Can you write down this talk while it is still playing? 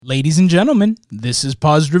Ladies and gentlemen, this is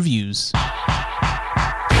Paused Reviews.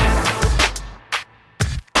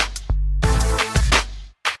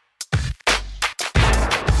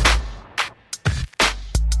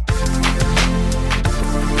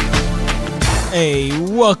 Hey,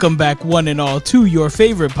 welcome back one and all to your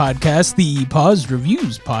favorite podcast, the Paused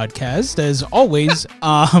Reviews podcast. As always,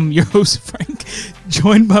 I'm your host, Frank,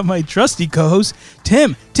 joined by my trusty co-host,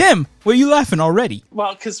 Tim. Tim, what are you laughing already?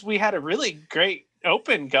 Well, because we had a really great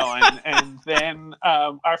open going, and then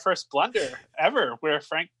our first blunder ever where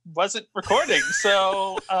Frank wasn't recording.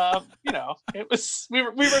 So it was we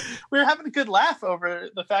were having a good laugh over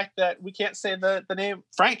the fact that we can't say the name.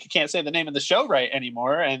 Frank can't say the name of the show right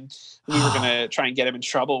anymore, and we were gonna try and get him in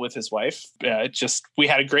trouble with his wife. We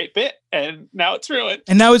had a great bit, and now it's ruined.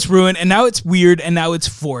 And now it's ruined, and now it's weird, and now it's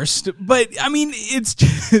forced. But I mean, it's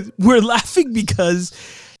just, we're laughing because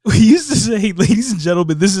we used to say, ladies and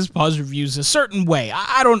gentlemen, this is Paused Reviews a certain way.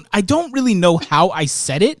 I don't really know how I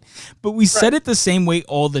said it, but we said it the same way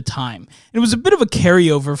all the time. And it was a bit of a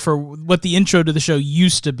carryover for what the intro to the show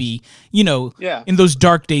used to be, in those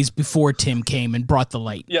dark days before Tim came and brought the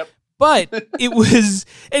light. Yep. But it was,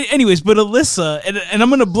 anyways, but Alyssa, and I'm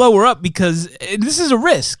going to blow her up because this is a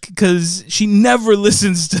risk because she never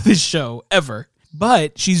listens to this show, ever.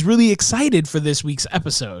 But she's really excited for this week's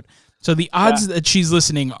episode. So the odds that she's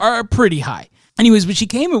listening are pretty high. Anyways, when she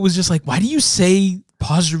came, it was just like, why do you say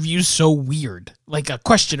Paused Reviews so weird? Like a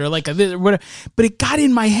question or like a whatever. But it got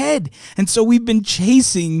in my head. And so we've been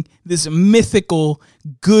chasing this mythical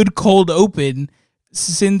good cold open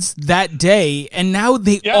since that day. And now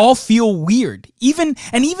they all feel weird. Even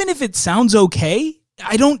if it sounds okay,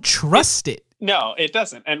 I don't trust it. No, it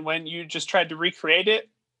doesn't. And when you just tried to recreate it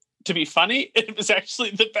to be funny, it was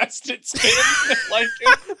actually the best it's been. Like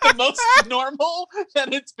the most normal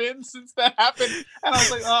that it's been since that happened. And I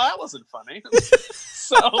was like, oh, that wasn't funny.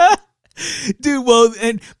 So, dude,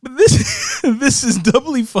 but this is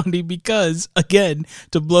doubly funny because, again,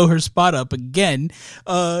 to blow her spot up again,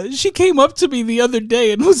 she came up to me the other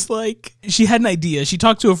day and was like, she had an idea. She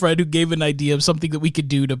talked to a friend who gave an idea of something that we could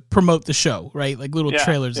do to promote the show, right? Like little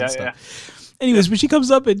trailers and stuff. Yeah. Anyways, when she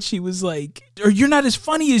comes up and she was like, or you're not as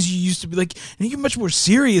funny as you used to be, like, you're much more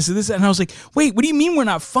serious and this. And I was like, wait, what do you mean we're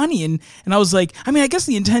not funny? And I was like, I mean, I guess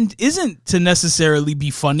the intent isn't to necessarily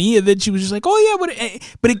be funny. And then she was just like, oh yeah,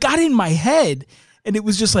 but it got in my head. And it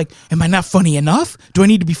was just like, am I not funny enough? Do I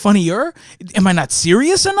need to be funnier? Am I not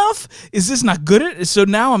serious enough? Is this not good? So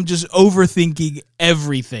now I'm just overthinking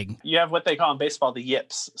everything. You have what they call in baseball the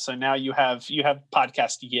yips. So now you have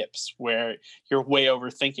podcast yips where you're way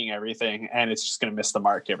overthinking everything and it's just going to miss the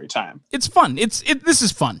mark every time. It's fun. This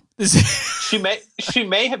is fun. She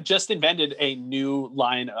may have just invented a new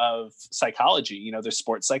line of psychology. There's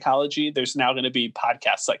sports psychology. There's now going to be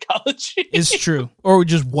podcast psychology. It's true. Or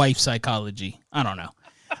just wife psychology. I don't know.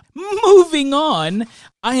 Moving on,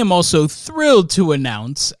 I am also thrilled to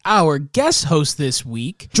announce our guest host this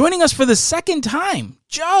week, joining us for the second time,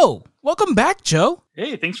 Joe. Welcome back, Joe.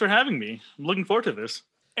 Hey, thanks for having me. I'm looking forward to this.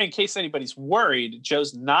 In case anybody's worried,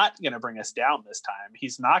 Joe's not going to bring us down this time.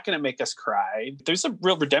 He's not going to make us cry. There's a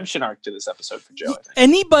real redemption arc to this episode for Joe, I think.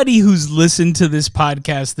 Anybody who's listened to this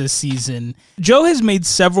podcast this season, Joe has made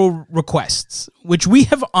several requests, which we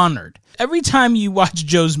have honored. Every time you watch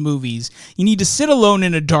Joe's movies, you need to sit alone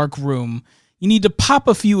in a dark room, you need to pop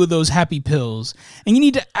a few of those happy pills, and you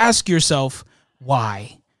need to ask yourself,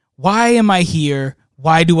 why? Why am I here?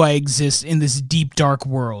 Why do I exist in this deep, dark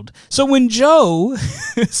world? So when Joe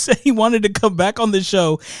said he wanted to come back on the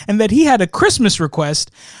show and that he had a Christmas request,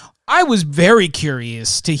 I was very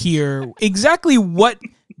curious to hear exactly what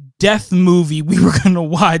death movie we were going to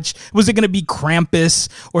watch. Was it going to be Krampus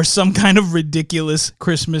or some kind of ridiculous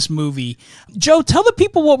Christmas movie? Joe, tell the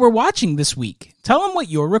people what we're watching this week. Tell them what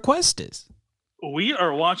your request is. We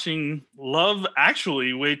are watching Love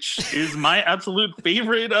Actually, which is my absolute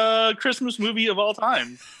favorite Christmas movie of all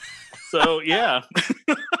time. So, yeah.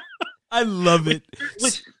 I love it.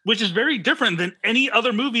 Which is very different than any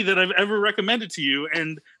other movie that I've ever recommended to you.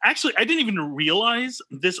 And actually, I didn't even realize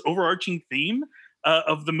this overarching theme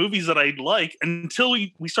of the movies that I like until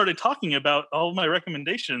we started talking about all of my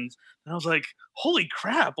recommendations. And I was like, holy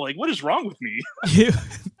crap, like, what is wrong with me? Yeah,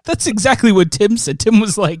 that's exactly what Tim said. Tim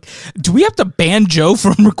was like, do we have to ban Joe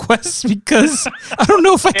from requests? Because I don't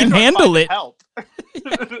know if I can handle it. Help.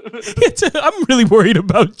 I'm really worried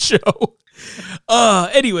about Joe.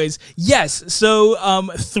 Anyways, yes. So,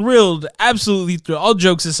 thrilled, absolutely thrilled. All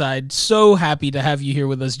jokes aside, so happy to have you here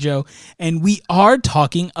with us, Joe. And we are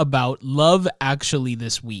talking about Love Actually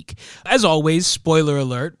this week. As always, spoiler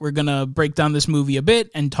alert, we're going to break down this movie a bit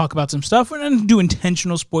and talk about some stuff. We're not going to do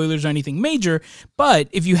intentional spoilers or anything major, but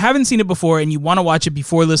if you haven't seen it before and you want to watch it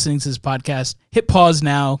before listening to this podcast, hit pause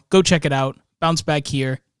now, go check it out, bounce back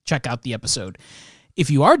here, check out the episode. If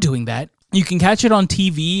you are doing that, you can catch it on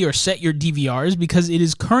TV or set your DVRs because it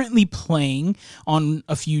is currently playing on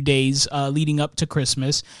a few days leading up to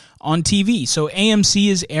Christmas on TV. So AMC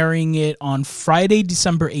is airing it on Friday,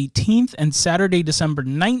 December 18th and Saturday, December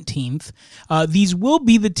 19th. These will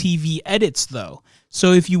be the TV edits, though.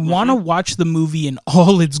 So if you want to watch the movie in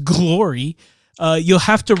all its glory, you'll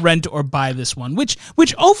have to rent or buy this one, which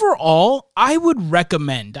overall I would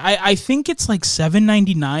recommend. I think it's like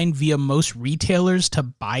 $7.99 via most retailers to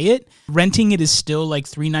buy it. Renting it is still like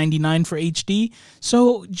 $3.99 for HD.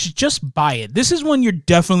 So just buy it. This is one you're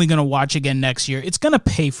definitely going to watch again next year. It's going to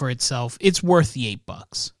pay for itself. It's worth the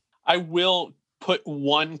 $8. I will put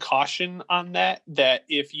one caution on that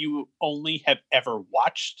if you only have ever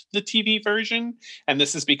watched the TV version and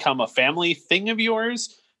this has become a family thing of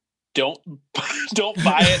yours, don't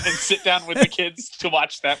buy it and sit down with the kids to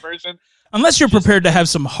watch that version. Unless you're prepared to have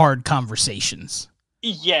some hard conversations.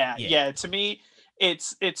 Yeah. To me,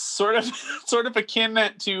 it's sort of akin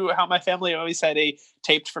to how my family always had a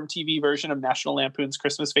taped from TV version of National Lampoon's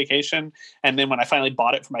Christmas Vacation. And then when I finally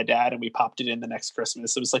bought it for my dad and we popped it in the next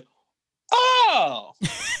Christmas, it was like, oh,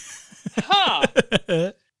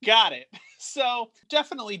 got it. So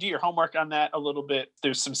definitely do your homework on that a little bit.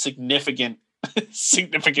 There's some significant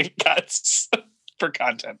cuts for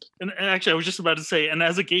content. And actually, I was just about to say, and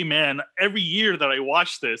as a gay man, every year that I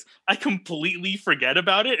watch this, I completely forget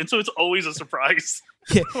about it. And so it's always a surprise.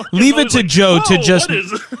 Yeah. Leave it to Joe to just,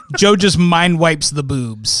 Joe just mind wipes the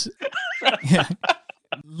boobs. Yeah.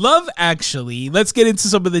 Love Actually, let's get into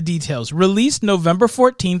some of the details. Released November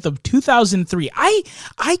 14th of 2003.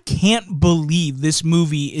 I can't believe this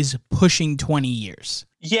movie is pushing 20 years.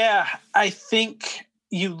 Yeah, I think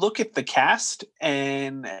you look at the cast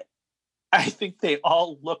and I think they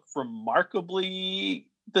all look remarkably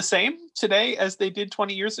the same today as they did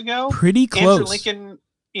 20 years ago. Pretty close.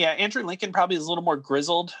 Andrew Lincoln probably is a little more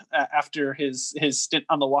grizzled after his stint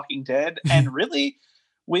on The Walking Dead. And really,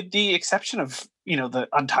 with the exception of, the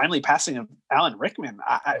untimely passing of Alan Rickman,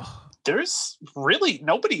 there's really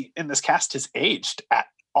nobody in this cast has aged at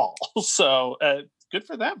all. So good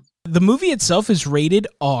for them. The movie itself is rated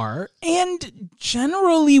R and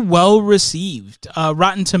generally well received.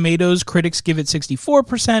 Rotten Tomatoes critics give it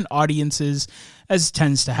 64%, audiences, as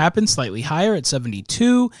tends to happen, slightly higher at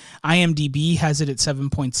 72. IMDb has it at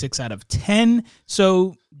 7.6 out of 10.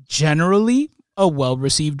 So generally a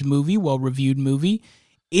well-received movie, well-reviewed movie.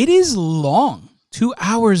 It is long, 2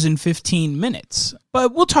 hours and 15 minutes,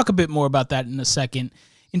 but we'll talk a bit more about that in a second.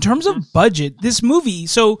 In terms of budget, this movie,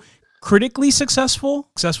 critically successful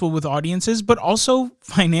with audiences, but also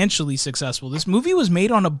financially successful. This movie was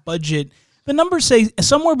made on a budget, the numbers say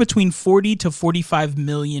somewhere between $40 to $45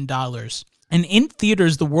 million. And in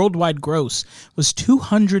theaters, the worldwide gross was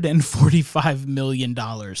 $245 million.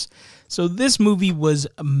 So this movie was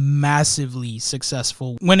massively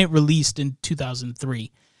successful when it released in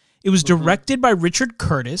 2003. It was directed by Richard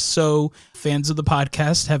Curtis. So fans of the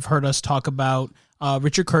podcast have heard us talk about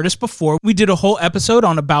Richard Curtis before. We did a whole episode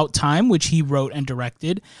on About Time, which he wrote and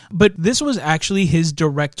directed, but this was actually his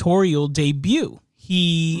directorial debut.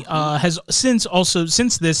 He has since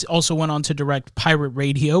this also went on to direct Pirate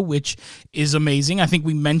Radio, which is amazing. I think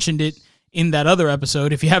we mentioned it in that other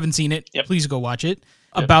episode. If you haven't seen it, please go watch it.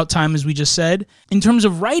 Yep. About Time, as we just said. In terms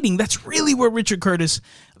of writing, that's really where Richard Curtis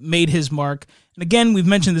made his mark. And again, we've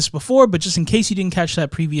mentioned this before, but just in case you didn't catch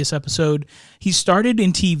that previous episode, he started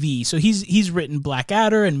in TV. So he's written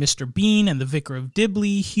Blackadder and Mr. Bean and The Vicar of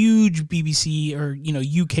Dibley, huge BBC or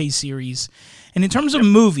UK series. And in terms of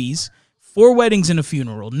movies, 4 Weddings and a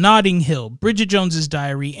Funeral, Notting Hill, Bridget Jones's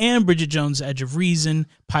Diary and Bridget Jones' Edge of Reason,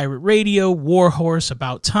 Pirate Radio, War Horse,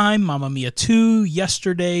 About Time, Mamma Mia 2,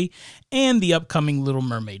 Yesterday, and the upcoming Little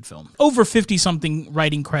Mermaid film. Over 50-something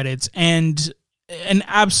writing credits and an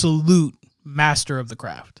absolute master of the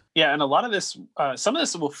craft. Yeah, and a lot of this, some of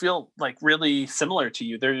this will feel like really similar to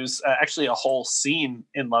you. There's actually a whole scene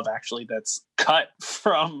in Love Actually that's cut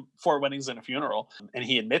from 4 Weddings and a Funeral, and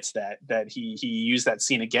he admits that he used that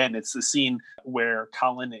scene again. It's the scene where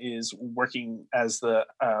Colin is working as the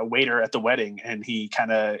waiter at the wedding, and he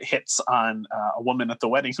kind of hits on a woman at the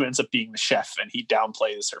wedding who ends up being the chef, and he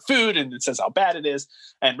downplays her food and it says how bad it is.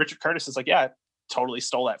 And Richard Curtis is like, yeah, totally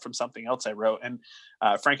stole that from something else I wrote. And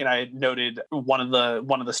Frank and I had noted one of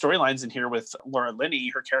the storylines in here with Laura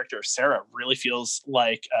Linney. Her character Sarah really feels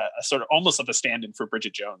like a sort of almost of a stand-in for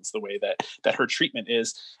Bridget Jones, the way that her treatment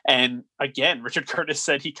is. And again, Richard Curtis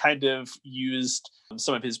said he kind of used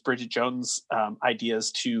some of his Bridget Jones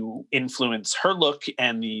ideas to influence her look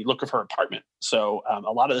and the look of her apartment. So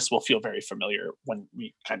a lot of this will feel very familiar when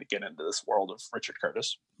we kind of get into this world of Richard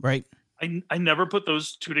Curtis. Right. I never put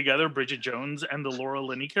those two together, Bridget Jones and the Laura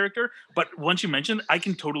Linney character. But once you mentioned, I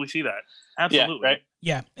can totally see that. Absolutely. Yeah, right?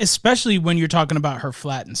 Yeah, especially when you're talking about her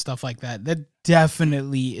flat and stuff like that. That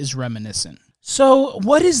definitely is reminiscent. So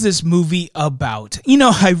what is this movie about? You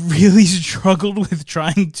know, I really struggled with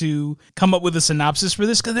trying to come up with a synopsis for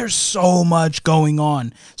this because there's so much going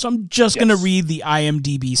on. So I'm just going to read the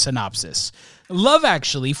IMDb synopsis. Love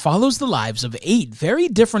Actually follows the lives of 8 very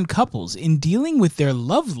different couples in dealing with their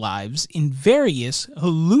love lives in various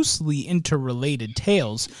loosely interrelated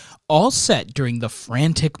tales, all set during the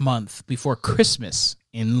frantic month before Christmas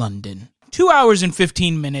in London. 2 hours and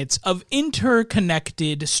 15 minutes of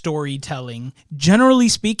interconnected storytelling. Generally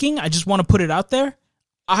speaking, I just want to put it out there,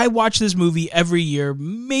 I watch this movie every year,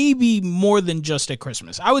 maybe more than just at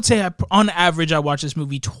Christmas. I would say on average, I watch this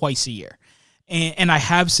movie twice a year. And I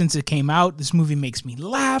have since it came out. This movie makes me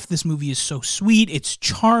laugh. This movie is so sweet. It's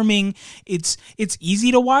charming. It's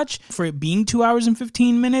easy to watch. For it being 2 hours and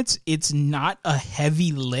 15 minutes, it's not a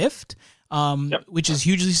heavy lift. Which is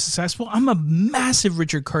hugely successful. I'm a massive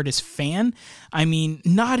Richard Curtis fan. I mean,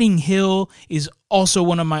 Notting Hill is also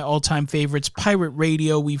one of my all-time favorites. Pirate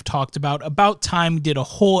Radio, we've talked about. About Time did a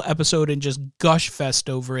whole episode and just gush fest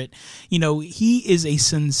over it. You know, he is a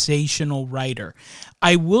sensational writer.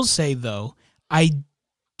 I will say, though, I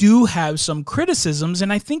do have some criticisms,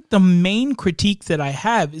 and I think the main critique that I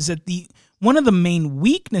have is that one of the main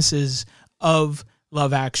weaknesses of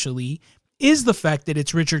Love Actually is the fact that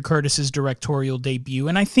it's Richard Curtis's directorial debut,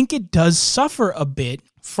 and I think it does suffer a bit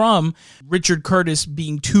from Richard Curtis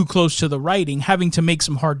being too close to the writing, having to make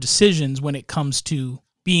some hard decisions when it comes to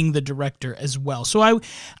being the director as well. So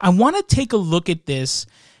I want to take a look at this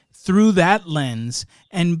through that lens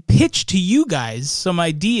and pitch to you guys some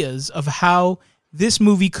ideas of how this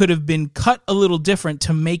movie could have been cut a little different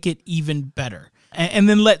to make it even better. And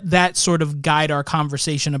then let that sort of guide our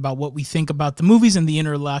conversation about what we think about the movies and the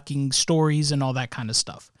interlocking stories and all that kind of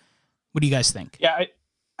stuff. What do you guys think? Yeah,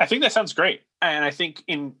 I think that sounds great. And I think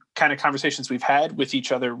in kind of conversations we've had with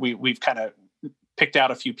each other, we've kind of picked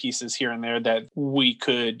out a few pieces here and there that we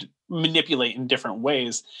could manipulate in different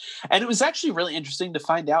ways. And it was actually really interesting to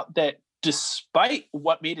find out that despite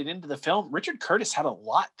what made it into the film, Richard Curtis had a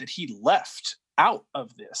lot that he left out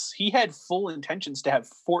of this. He had full intentions to have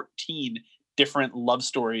 14 different love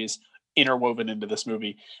stories interwoven into this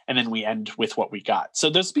movie, and then we end with what we got. So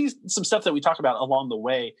there's some stuff that we talk about along the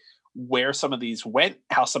way, where some of these went,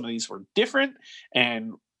 how some of these were different,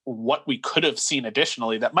 and what we could have seen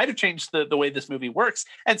additionally that might have changed the way this movie works.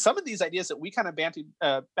 And some of these ideas that we kind of bantered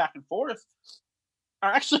back and forth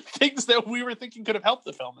are actually things that we were thinking could have helped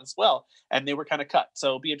the film as well, and they were kind of cut. So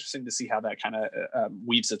it'll be interesting to see how that kind of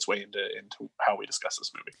weaves its way into how we discuss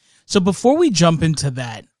this movie. So before we jump into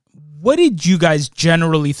that, what did you guys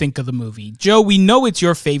generally think of the movie? Joe, we know it's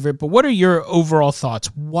your favorite, but what are your overall thoughts?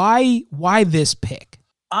 Why this pick?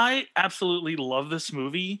 I absolutely love this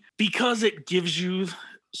movie because it gives you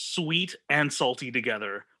sweet and salty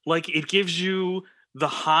together. Like, it gives you the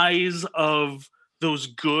highs of those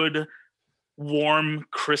good, warm,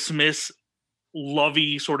 Christmas,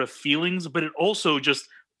 lovey sort of feelings, but it also just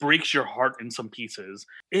breaks your heart in some pieces.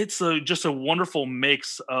 It's just a wonderful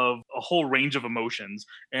mix of a whole range of emotions.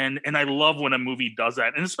 And I love when a movie does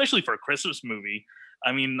that. And especially for a Christmas movie.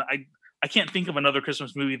 I mean, I can't think of another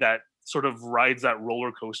Christmas movie that sort of rides that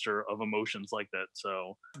roller coaster of emotions like that.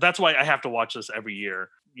 So that's why I have to watch this every year,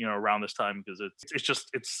 you know, around this time, because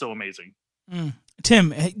it's so amazing.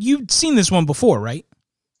 Tim, you've seen this one before, right?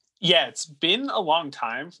 Yeah, it's been a long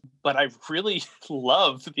time, but I really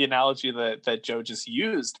love the analogy that Joe just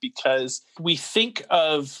used, because we think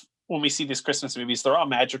of when we see these Christmas movies, they're all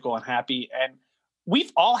magical and happy. And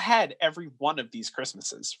we've all had every one of these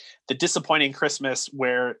Christmases. The disappointing Christmas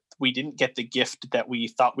where we didn't get the gift that we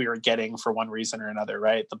thought we were getting for one reason or another,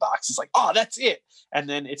 right? The box is like, oh, that's it. And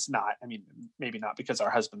then it's not. I mean, maybe not because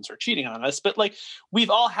our husbands are cheating on us, but like,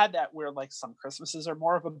 we've all had that where like some Christmases are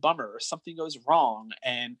more of a bummer, or something goes wrong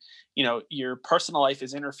and, you know, your personal life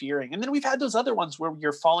is interfering. And then we've had those other ones where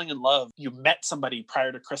you're falling in love. You met somebody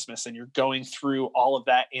prior to Christmas and you're going through all of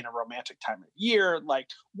that in a romantic time of year, like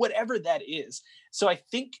whatever that is. So I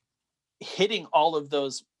think hitting all of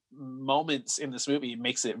those moments in this movie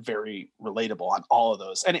makes it very relatable on all of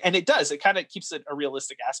those. And it does. It kind of keeps it a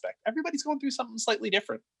realistic aspect. Everybody's going through something slightly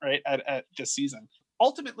different, right, at this season.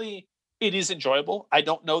 Ultimately, it is enjoyable. I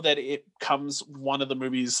don't know that it comes one of the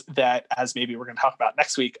movies that, as maybe we're going to talk about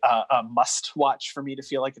next week, a must watch for me to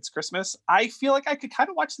feel like it's Christmas. I feel like I could kind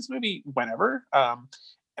of watch this movie whenever.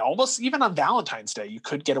 Almost even on Valentine's Day, you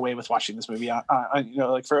could get away with watching this movie on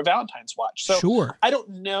like for a Valentine's watch. So sure. I don't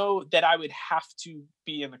know that I would have to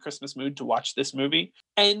be in the Christmas mood to watch this movie.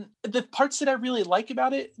 And the parts that I really like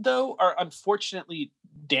about it, though, are unfortunately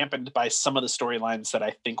dampened by some of the storylines that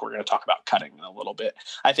I think we're going to talk about cutting in a little bit.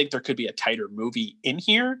 I think there could be a tighter movie in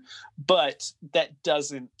here, but that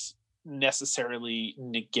doesn't necessarily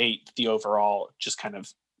negate the overall just kind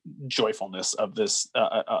of joyfulness of this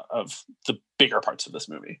of the bigger parts of this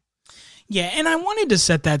movie. Yeah, and I wanted to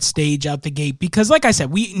set that stage out the gate because, like I said,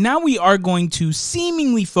 we are going to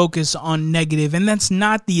seemingly focus on negative, and that's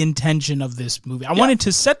not the intention of this movie. I wanted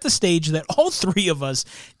to set the stage that all three of us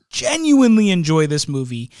genuinely enjoy this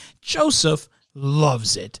movie. Joseph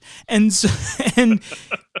loves it, and so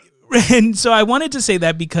and so I wanted to say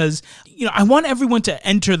that because, I want everyone to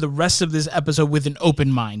enter the rest of this episode with an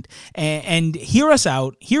open mind and hear us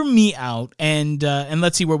out, hear me out, and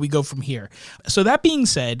let's see where we go from here. So that being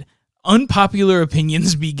said, unpopular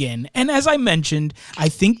opinions begin. And as I mentioned, I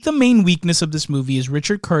think the main weakness of this movie is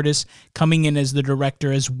Richard Curtis coming in as the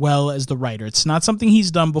director as well as the writer. It's not something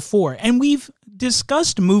he's done before. And we've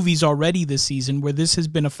discussed movies already this season where this has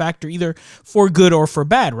been a factor either for good or for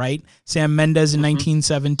bad, right? Sam Mendes in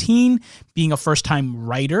 1917 being a first-time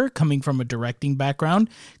writer coming from a directing background.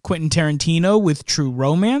 Quentin Tarantino with True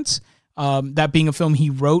Romance. That being a film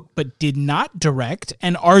he wrote but did not direct,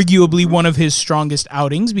 and arguably one of his strongest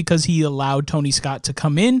outings because he allowed Tony Scott to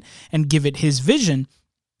come in and give it his vision.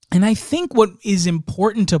 And I think what is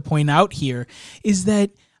important to point out here is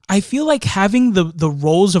that I feel like having the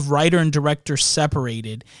roles of writer and director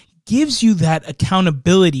separated gives you that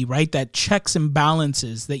accountability, right? That checks and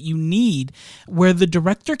balances that you need where the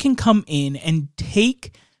director can come in and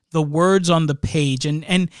take the words on the page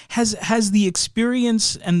and has the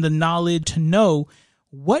experience and the knowledge to know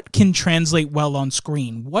what can translate well on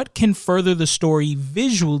screen, what can further the story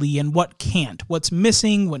visually and what can't, what's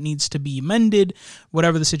missing, what needs to be amended,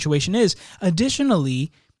 whatever the situation is.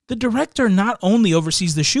 Additionally, the director not only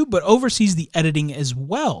oversees the shoot, but oversees the editing as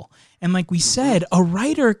well. And like we said, a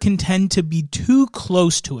writer can tend to be too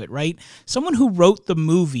close to it, right? Someone who wrote the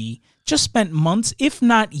movie just spent months, if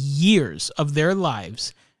not years, of their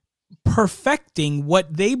lives perfecting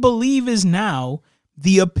what they believe is now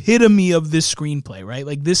the epitome of this screenplay, right?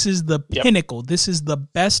 Like this is the pinnacle. This is the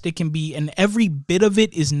best it can be, and every bit of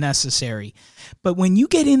it is necessary. But when you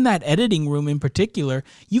get in that editing room in particular,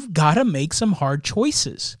 you've got to make some hard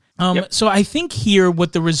choices. So I think here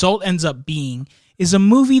what the result ends up being is a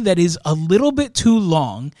movie that is a little bit too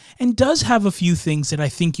long and does have a few things that I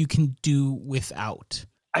think you can do without.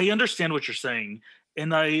 I understand what you're saying,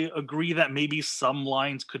 and I agree that maybe some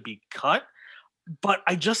lines could be cut, but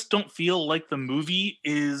I just don't feel like the movie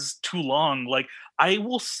is too long. Like, I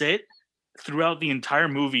will sit throughout the entire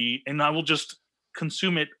movie and I will just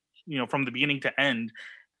consume it, from the beginning to end.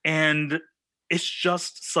 And it's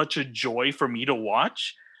just such a joy for me to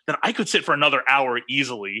watch that I could sit for another hour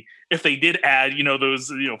easily. If they did add,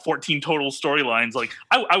 those, 14 total storylines, like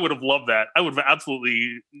I would have loved that. I would have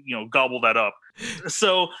absolutely, gobble that up.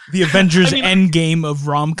 So the Avengers Endgame of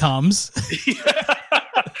rom-coms.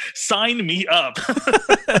 Sign me up.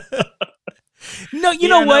 No, you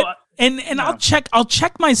know what? And I'll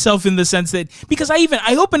check myself in the sense that, because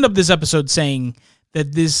I opened up this episode saying that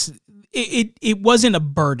it wasn't a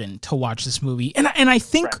burden to watch this movie. And I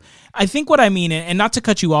think right. I think what I mean, and not to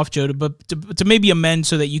cut you off, Joe, but to maybe amend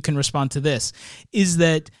so that you can respond to this, is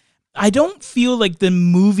that I don't feel like the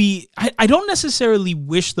movie, I don't necessarily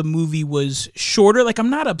wish the movie was shorter. Like, I'm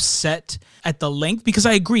not upset at the length because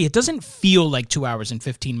I agree, it doesn't feel like 2 hours and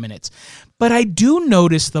 15 minutes. But I do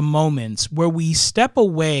notice the moments where we step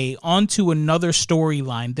away onto another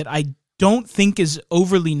storyline that I don't think is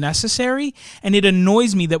overly necessary, and it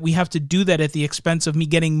annoys me that we have to do that at the expense of me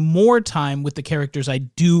getting more time with the characters I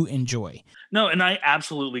do enjoy. No, and I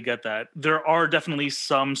absolutely get that. There are definitely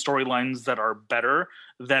some storylines that are better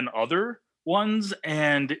than other ones,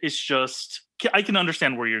 and it's just, I can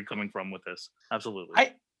understand where you're coming from with this.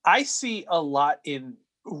 Absolutely. I see a lot in,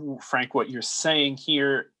 Frank, what you're saying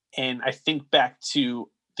here, and I think back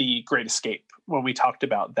to The Great Escape when we talked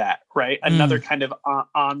about that, right? Another kind of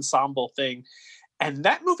ensemble thing. And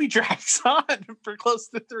that movie drags on for close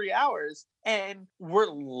to 3 hours, and we're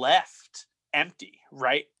left empty,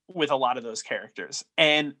 right? with a lot of those characters.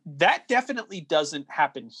 And that definitely doesn't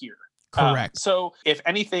happen here. Correct. So if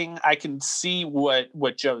anything, I can see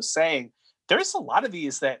what Joe's saying. There's a lot of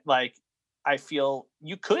these that, like, I feel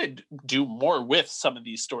you could do more with some of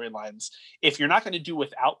these storylines. If you're not going to do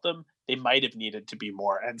without them, they might have needed to be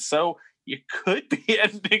more. And so you could be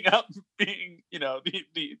ending up being, you know,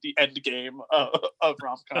 the end game of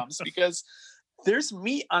rom-coms because there's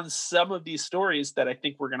meat on some of these stories that I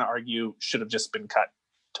think we're going to argue should have just been cut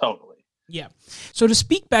totally. Yeah. So to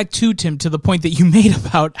speak back to Tim, to the point that you made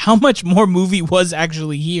about how much more movie was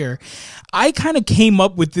actually here, I kind of came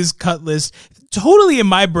up with this cut list totally in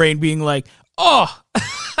my brain being like, oh,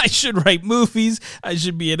 I should write movies. I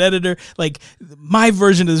should be an editor. Like, my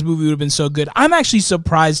version of this movie would have been so good. I'm actually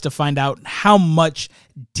surprised to find out how much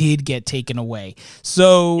did get taken away.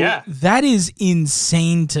 So that is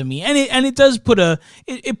insane to me. And it does put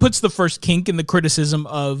it puts the first kink in the criticism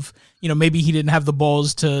of, you know, maybe he didn't have the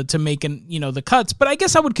balls to make the cuts, but I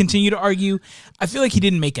guess I would continue to argue I feel like he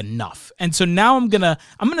didn't make enough. And so now I'm going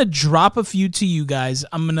to drop a few to you guys.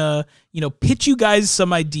 I'm going to, pitch you guys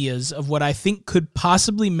some ideas of what I think could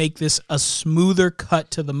possibly make this a smoother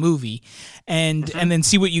cut to the movie and then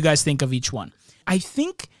see what you guys think of each one. I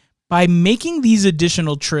think by making these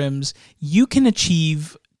additional trims, you can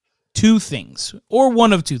achieve two things, or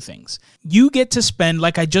one of two things. You get to spend,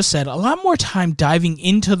 like I just said, a lot more time diving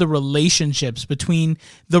into the relationships between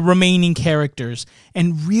the remaining characters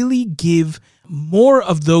and really give more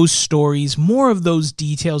of those stories, more of those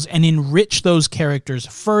details, and enrich those characters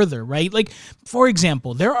further, right? Like, for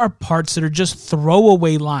example, there are parts that are just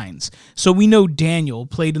throwaway lines. So we know Daniel,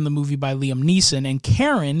 played in the movie by Liam Neeson, and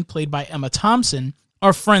Karen, played by Emma Thompson,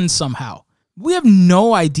 are friends somehow. We have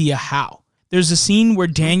no idea how. There's a scene where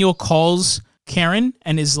Daniel calls Karen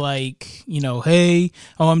and is like, hey,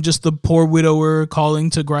 I'm just the poor widower calling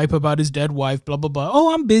to gripe about his dead wife, blah, blah, blah.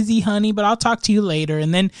 Oh, I'm busy, honey, but I'll talk to you later.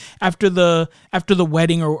 And then after the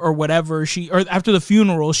wedding or whatever, or after the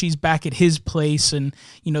funeral, she's back at his place and,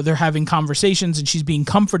 they're having conversations and she's being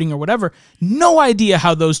comforting or whatever. No idea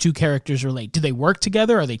how those two characters relate. Do they work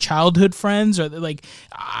together? Are they childhood friends? Are they like,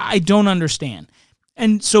 I don't understand.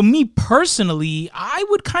 And so me personally, I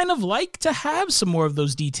would kind of like to have some more of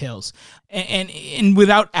those details. And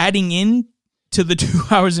without adding in to the 2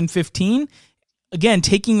 hours and 15, again,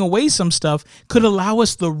 taking away some stuff could allow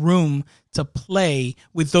us the room to play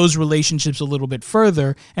with those relationships a little bit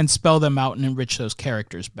further and spell them out and enrich those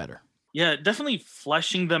characters better. Yeah, definitely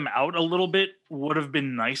fleshing them out a little bit would have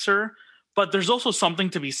been nicer. But there's also something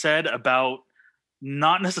to be said about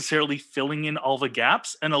not necessarily filling in all the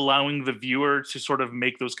gaps and allowing the viewer to sort of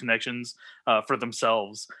make those connections for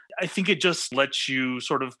themselves. I think it just lets you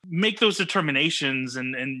sort of make those determinations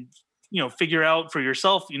and figure out for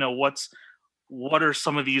yourself, what are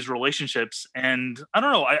some of these relationships. And I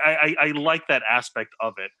don't know, I like that aspect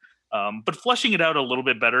of it. But fleshing it out a little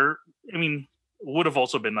bit better, would have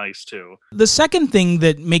also been nice too. The second thing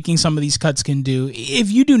that making some of these cuts can do,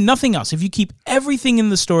 if you do nothing else, if you keep everything in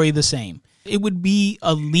the story the same, it would be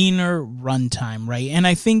a leaner runtime, right? And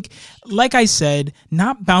I think, like I said,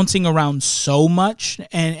 not bouncing around so much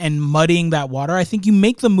and muddying that water, I think you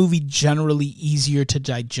make the movie generally easier to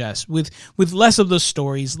digest with less of the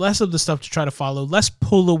stories, less of the stuff to try to follow, less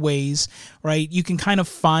pullaways, right? You can kind of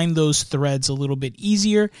find those threads a little bit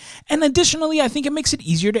easier. And additionally, I think it makes it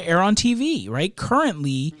easier to air on TV, right?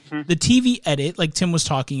 Currently, the TV edit, like Tim was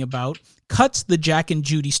talking about, cuts the Jack and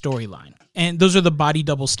Judy storyline. And those are the body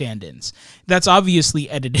double stand-ins. That's obviously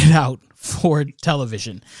edited out for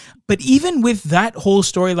television. But even with that whole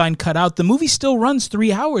storyline cut out, the movie still runs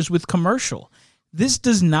 3 hours with commercial. This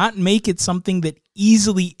does not make it something that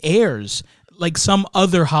easily airs like some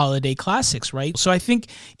other holiday classics, right? So I think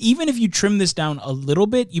even if you trim this down a little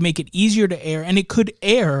bit, you make it easier to air, and it could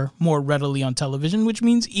air more readily on television, which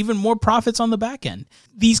means even more profits on the back end.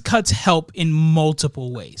 These cuts help in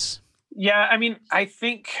multiple ways. Yeah, I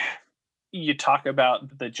think you talk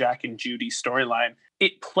about the Jack and Judy storyline,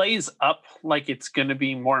 it plays up like it's going to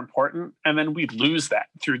be more important. And then we lose that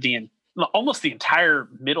through almost the entire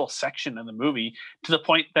middle section of the movie, to the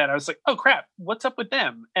point that I was like, oh crap, what's up with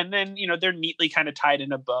them? And then, they're neatly kind of tied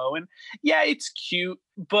in a bow, and yeah, it's cute,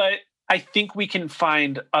 but I think we can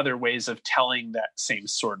find other ways of telling that same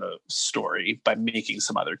sort of story by making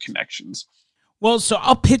some other connections. Well, so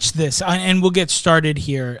I'll pitch this, and we'll get started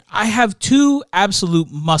here. I have two absolute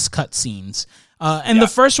must-cut scenes.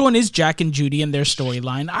 The first one is Jack and Judy and their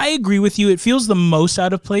storyline. I agree with you. It feels the most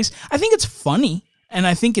out of place. I think it's funny, and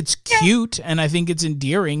I think it's cute, and I think it's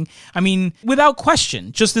endearing. Without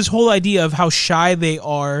question, just this whole idea of how shy they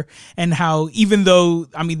are and how, even though,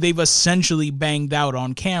 they've essentially banged out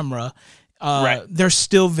on camera, Right. They're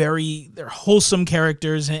still they're wholesome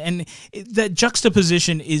characters, and that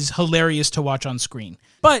juxtaposition is hilarious to watch on screen.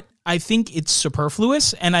 But I think it's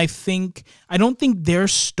superfluous, and I don't think their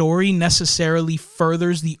story necessarily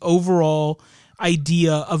furthers the overall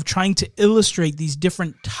idea of trying to illustrate these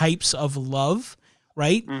different types of love,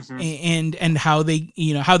 right? Mm-hmm. And how they,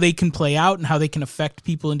 how they can play out and how they can affect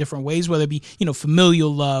people in different ways, whether it be,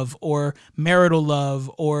 familial love or marital love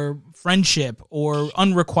or friendship or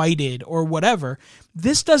unrequited or whatever.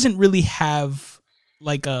 This doesn't really have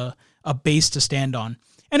like a base to stand on.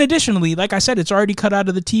 And additionally, like I said, it's already cut out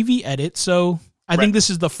of the TV edit, so I think this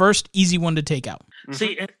is the first easy one to take out. Mm-hmm.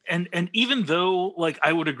 See, and even though, like,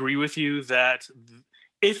 I would agree with you that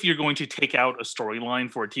if you're going to take out a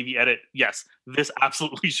storyline for a TV edit, yes, this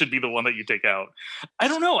absolutely should be the one that you take out. I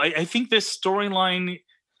don't know. I think this storyline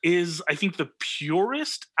is, I think, the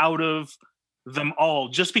purest out of them all,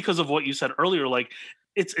 just because of what you said earlier. Like,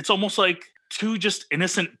 it's almost like two just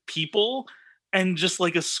innocent people and just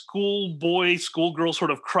like a schoolboy, schoolgirl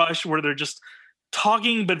sort of crush where they're just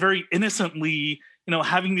talking, but very innocently,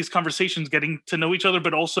 having these conversations, getting to know each other,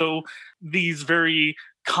 but also these very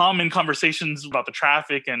common conversations about the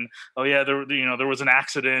traffic and, oh yeah, there was an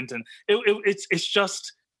accident. And it's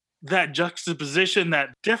just that juxtaposition,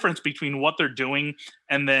 that difference between what they're doing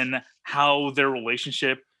and then how their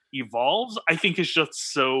relationship evolves, I think is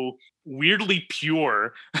just so weirdly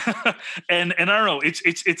pure. and I don't know,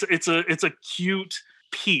 it's a cute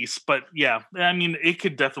piece, but yeah, I mean, it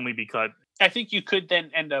could definitely be cut. I think you could then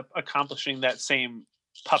end up accomplishing that same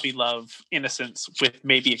puppy love innocence with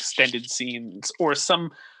maybe extended scenes or some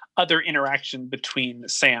other interaction between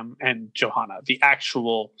Sam and Johanna, the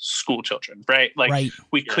actual school children, right? Like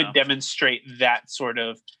we could demonstrate that sort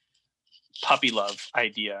of puppy love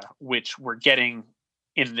idea, which we're getting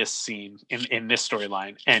in this scene, in this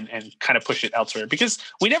storyline, and kind of push it elsewhere, because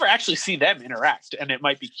we never actually see them interact, and it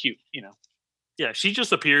might be cute, Yeah, she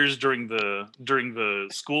just appears during the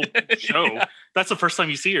school show. Yeah. That's the first time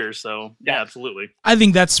you see her, so yeah, absolutely. I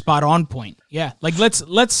think that's spot on point. Yeah, like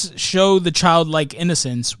let's show the childlike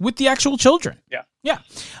innocence with the actual children. Yeah.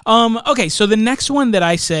 Okay, so the next one that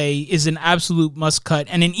I say is an absolute must cut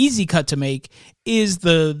and an easy cut to make is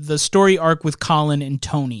the story arc with Colin and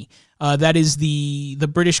Tony. That is the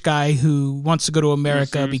British guy who wants to go to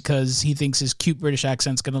America because he thinks his cute British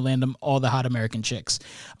accent's going to land him all the hot American chicks.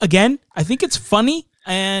 Again, I think it's funny,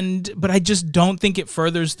 but I just don't think it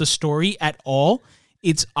furthers the story at all.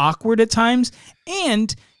 It's awkward at times.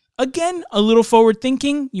 And again, a little forward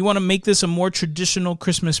thinking. You want to make this a more traditional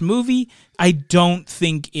Christmas movie. I don't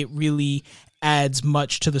think it really adds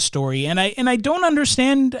much to the story. And I don't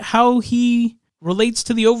understand how he relates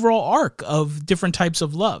to the overall arc of different types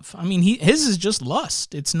of love. I mean, his is just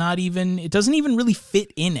lust. It doesn't even really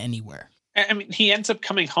fit in anywhere. I mean, he ends up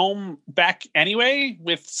coming home back anyway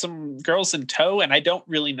with some girls in tow, and I don't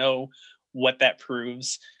really know what that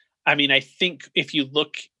proves. I mean, I think if you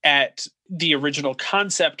look at the original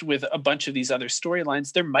concept with a bunch of these other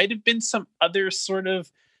storylines, there might have been some other sort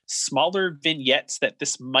of smaller vignettes that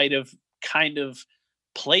this might have kind of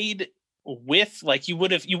played with. Like you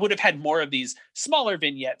would have had more of these smaller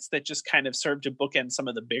vignettes that just kind of served to bookend some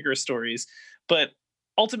of the bigger stories. But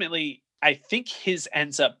ultimately, I think his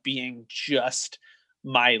ends up being just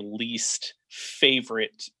my least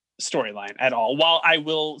favorite storyline at all. While I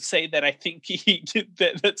will say that I think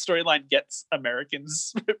that storyline gets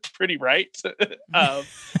Americans pretty right.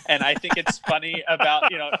 And I think it's funny about,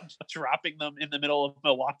 dropping them in the middle of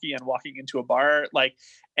Milwaukee and walking into a bar. Like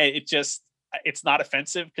it's not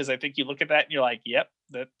offensive, because I think you look at that and you're like, yep,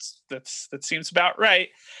 that seems about right.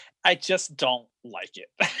 I just don't like it.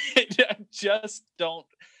 I just don't.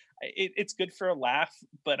 It's good for a laugh,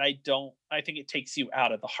 but I think it takes you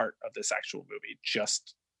out of the heart of this actual movie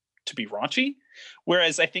just to be raunchy.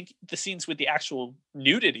 Whereas I think the scenes with the actual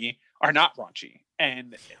nudity are not raunchy.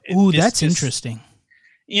 And that's interesting.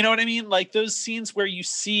 You know what I mean? Like those scenes where you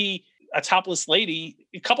see a topless lady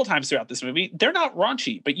a couple times throughout this movie, they're not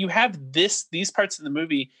raunchy, but you have these parts of the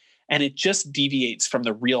movie and it just deviates from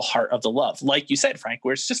the real heart of the love. Like you said, Frank,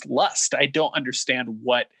 where it's just lust. I don't understand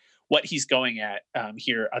what he's going at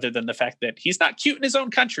here, other than the fact that he's not cute in his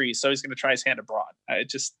own country, so he's going to try his hand abroad. It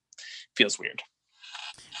just feels weird.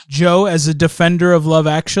 Joe, as a defender of Love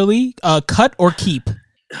Actually, cut or keep?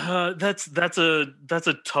 That's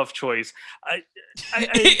a tough choice. I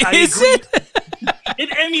is agree. It?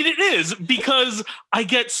 I mean, it is, because I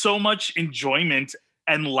get so much enjoyment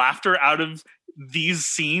and laughter out of these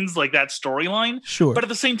scenes, like that storyline. Sure. But at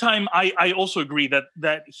the same time, I also agree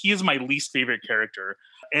that he is my least favorite character.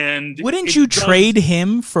 And wouldn't you trade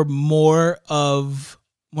him for more of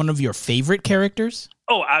one of your favorite characters?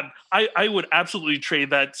 Oh, I would absolutely trade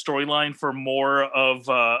that storyline for more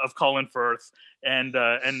of Colin Firth and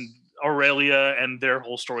Aurelia and their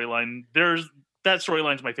whole storyline. That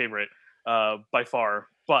storyline's my favorite by far.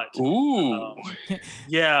 But Ooh,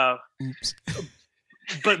 yeah. Oops.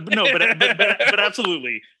 But no, but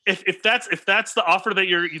absolutely. If that's the offer that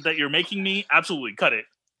you're making me, absolutely cut it.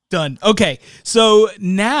 Done. Okay, so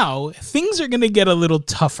now things are gonna get a little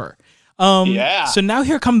tougher. Yeah. So now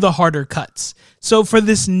here come the harder cuts. So for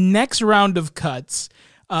this next round of cuts,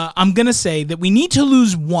 I'm gonna say that we need to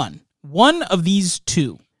lose one of these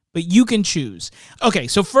two, but you can choose. Okay,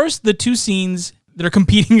 so first the two scenes that are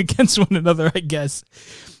competing against one another, I guess.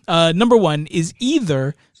 Number one is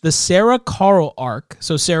either the Sarah Carl arc,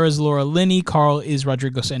 so Sarah's Laura Linney, Carl is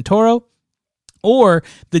Rodrigo Santoro, or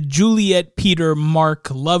the Juliet Peter Mark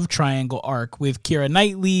love triangle arc with Keira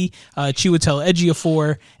Knightley, Chiwetel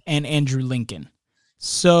Ejiofor, and Andrew Lincoln.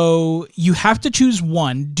 So you have to choose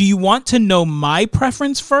one. Do you want to know my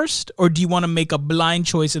preference first, or do you want to make a blind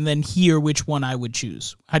choice and then hear which one I would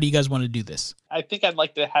choose? How do you guys want to do this? I think I'd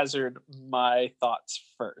like to hazard my thoughts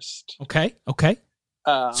first. Okay.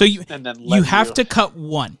 So and then you have to cut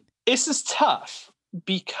one. This is tough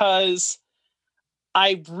because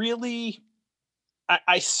I really,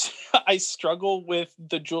 I struggle with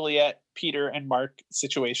the Juliet, Peter, and Mark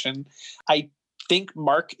situation. I think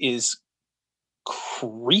Mark is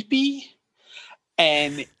creepy,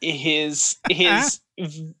 and his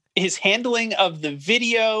handling of the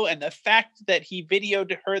video and the fact that he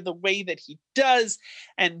videoed her the way that he does,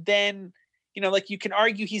 and then like you can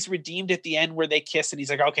argue he's redeemed at the end where they kiss and he's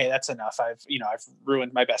like, okay, that's enough. I've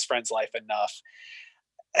ruined my best friend's life enough.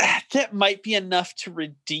 That might be enough to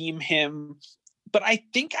redeem him, but I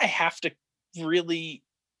think I have to really,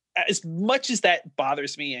 as much as that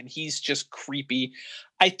bothers me and he's just creepy,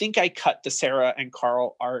 I think I cut the Sarah and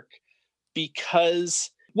Carl arc,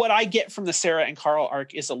 because what I get from the Sarah and Carl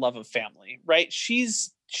arc is a love of family, right?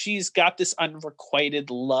 She's got this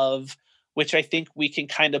unrequited love, which I think we can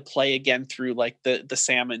kind of play again through like the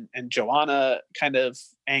Sam and Joanna kind of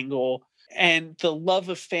angle. And the love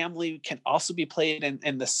of family can also be played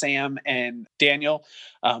in the Sam and Daniel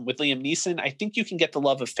with Liam Neeson. I think you can get the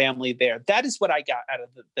love of family there. That is what I got out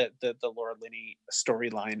of the Laura Linney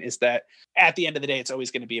storyline, is that at the end of the day, it's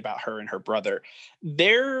always going to be about her and her brother.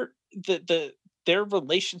 Their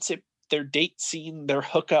relationship, their date scene, their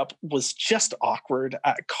hookup was just awkward.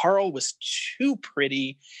 Carl was too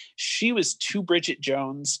pretty. She was too Bridget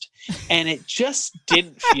Jones, and it just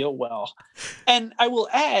didn't feel well. And I will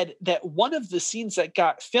add that one of the scenes that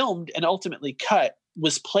got filmed and ultimately cut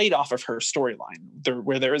was played off of her storyline,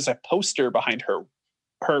 where there is a poster behind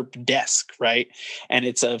her desk, right? And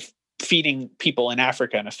it's of feeding people in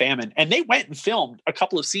Africa in a famine. And they went and filmed a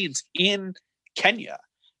couple of scenes in Kenya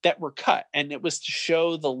that were cut, and it was to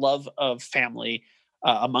show the love of family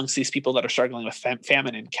amongst these people that are struggling with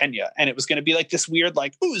famine in Kenya. And it was going to be like this weird,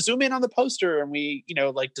 like, ooh, zoom in on the poster, and we,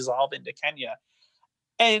 like dissolve into Kenya.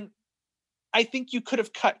 And I think you could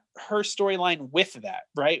have cut her storyline with that,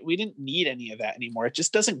 right? We didn't need any of that anymore. It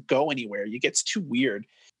just doesn't go anywhere. It gets too weird.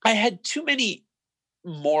 I had too many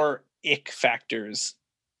more ick factors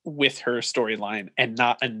with her storyline and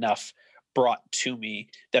not enough brought to me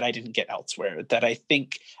that I didn't get elsewhere. That I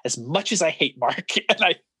think, as much as I hate Mark and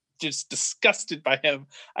I just disgusted by him,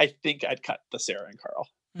 I think I'd cut the Sarah and Carl.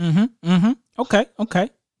 Okay.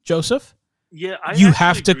 Joseph? Yeah, you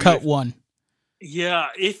have to cut one. Yeah,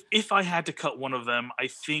 if I had to cut one of them, I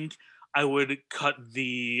think I would cut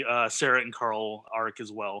the Sarah and Carl arc as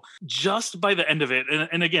well. Just by the end of it,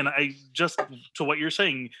 and again, I just to what you're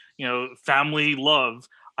saying, family love,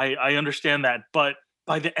 I understand that, but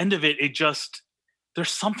by the end of it, there's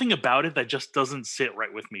something about it that just doesn't sit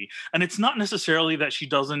right with me. And it's not necessarily that she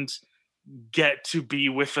doesn't get to be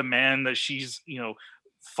with a man that she's,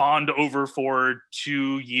 fawned over for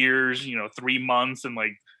 2 years, 3 months and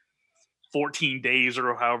like 14 days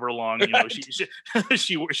or however long,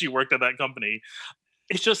 she worked at that company.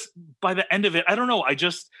 It's just, by the end of it, I don't know.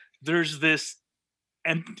 There's this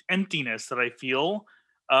emptiness that I feel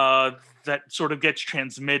that sort of gets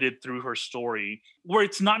transmitted through her story, where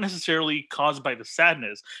it's not necessarily caused by the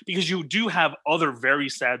sadness, because you do have other very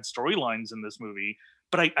sad storylines in this movie,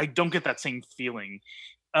 but I don't get that same feeling.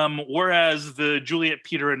 Whereas the Juliet,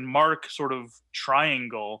 Peter, and Mark sort of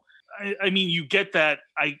triangle, I mean, you get that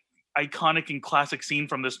iconic and classic scene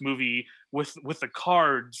from this movie with the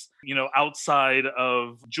cards, outside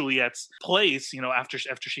of Juliet's place, after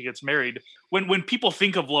she gets married. When people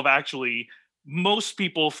think of Love Actually, most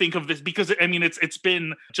people think of this because it's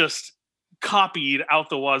been just copied out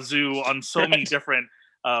the wazoo on so many different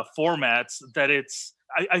formats that it's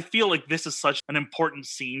I feel like this is such an important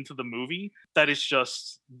scene to the movie that it's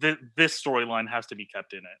just this storyline has to be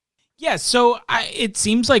kept in it. Yeah, so it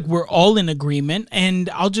seems like we're all in agreement, and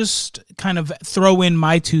I'll just kind of throw in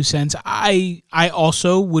my 2 cents. I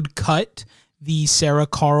also would cut the Sarah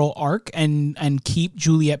Carl arc and keep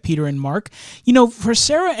Juliet, Peter, and Mark. You know, for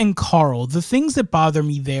Sarah and Carl, the things that bother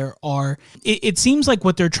me there are, it seems like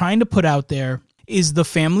what they're trying to put out there is the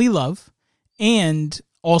family love and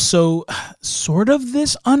also sort of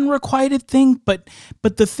this unrequited thing. But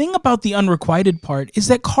the thing about the unrequited part is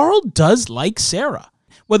that Carl does like Sarah.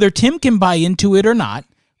 Whether Tim can buy into it or not,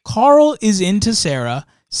 Carl is into Sarah.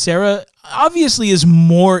 Sarah obviously is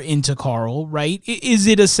more into Carl, right? Is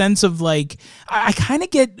it a sense of like, I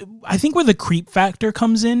think where the creep factor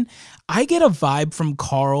comes in, I get a vibe from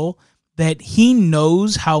Carl that he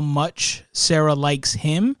knows how much Sarah likes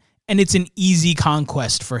him, and it's an easy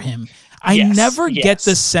conquest for him. I never get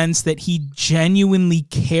the sense that he genuinely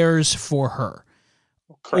cares for her.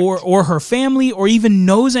 Correct. Or her family, or even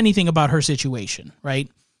knows anything about her situation, right?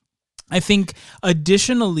 I think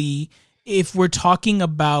additionally, if we're talking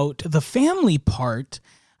about the family part,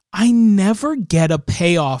 I never get a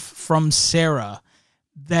payoff from Sarah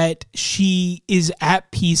that she is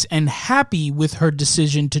at peace and happy with her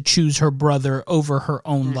decision to choose her brother over her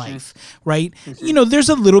own life, right? You know, there's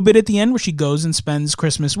a little bit at the end where she goes and spends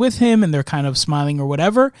Christmas with him and they're kind of smiling or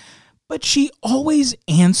whatever, but she always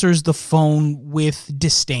answers the phone with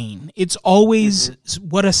disdain. It's always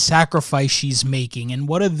what a sacrifice she's making and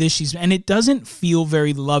what a this she's, and it doesn't feel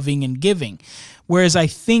very loving and giving. Whereas I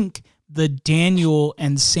think the Daniel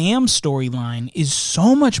and Sam storyline is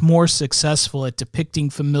so much more successful at depicting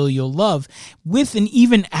familial love, with an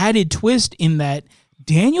even added twist in that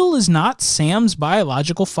Daniel is not Sam's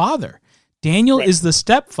biological father. Daniel is the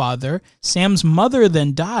stepfather. Sam's mother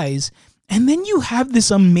then dies. And then you have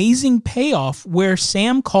this amazing payoff where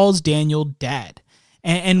Sam calls Daniel dad.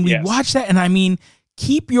 And we watch that, and I mean,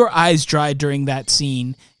 keep your eyes dry during that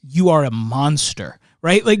scene. You are a monster.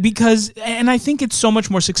 Right? Like, because, and I think it's so much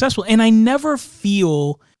more successful. And I never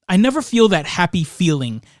feel that happy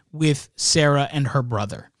feeling with Sarah and her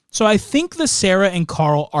brother. So I think the Sarah and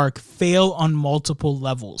Carl arc fail on multiple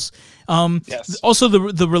levels. Also,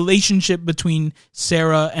 the relationship between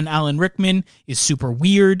Sarah and Alan Rickman is super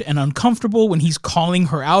weird and uncomfortable when he's calling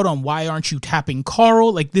her out on why aren't you tapping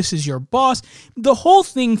Carl? Like, this is your boss. The whole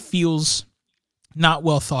thing feels not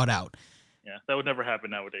well thought out. Yeah, that would never happen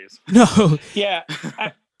nowadays. No. Yeah.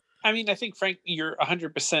 I mean, I think, Frank, you're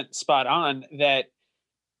 100% spot on that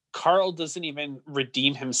Carl doesn't even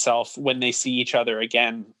redeem himself when they see each other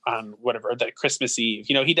again on whatever, that Christmas Eve.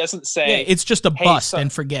 You know, he doesn't say... Yeah, it's just a bust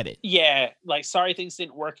and forget it. Yeah, like, sorry things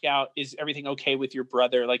didn't work out. Is everything okay with your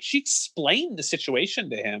brother? Like, she explained the situation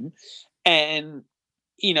to him. And,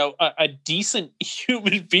 you know, a decent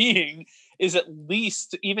human being is at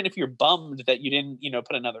least, even if you're bummed that you didn't, you know,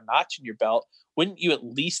 put another notch in your belt, wouldn't you at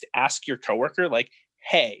least ask your coworker, like,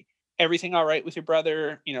 hey, everything all right with your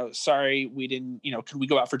brother? You know, sorry, we didn't, you know, could we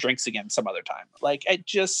go out for drinks again some other time? Like, I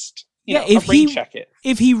just, you know, check it.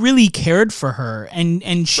 If he really cared for her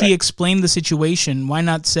and she explained the situation, why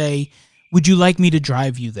not say, would you like me to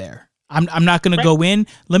drive you there? I'm not going to go in.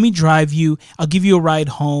 Let me drive you. I'll give you a ride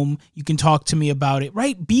home. You can talk to me about it,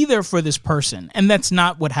 right? Be there for this person. And that's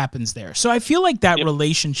not what happens there. So I feel like that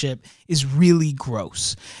relationship is really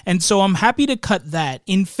gross. And so I'm happy to cut that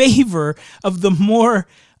in favor of the more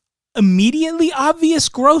immediately obvious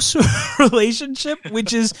gross relationship,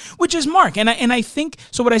 which is Mark. And I think,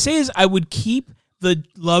 so what I say is I would keep the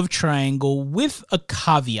love triangle with a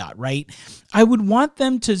caveat, right? I would want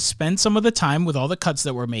them to spend some of the time with all the cuts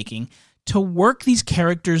that we're making to work these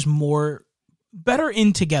characters better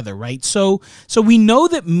in together, right? So we know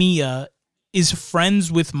that Mia is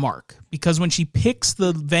friends with Mark because when she picks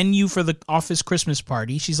the venue for the office Christmas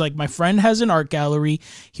party, she's like, my friend has an art gallery.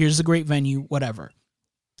 Here's a great venue, whatever.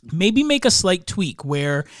 Maybe make a slight tweak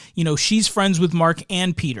where, you know, she's friends with Mark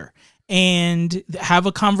and Peter, and have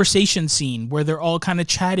a conversation scene where they're all kind of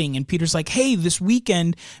chatting and Peter's like, hey, this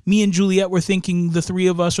weekend, me and Juliet were thinking the three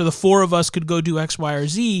of us or the four of us could go do X, Y, or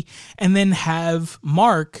Z, and then have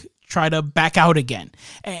Mark try to back out again.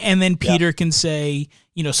 And then Peter can say,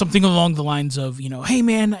 you know, something along the lines of, you know, hey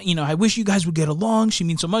man, you know, I wish you guys would get along. She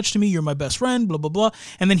means so much to me. You're my best friend, blah, blah, blah.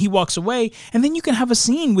 And then he walks away. And then you can have a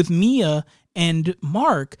scene with Mia and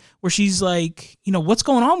Mark where she's like, you know, what's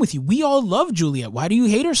going on with you? We all love Juliet. Why do you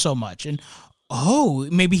hate her so much? And oh,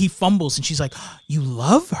 maybe he fumbles and she's like, you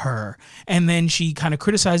love her. And then she kind of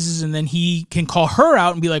criticizes, and then he can call her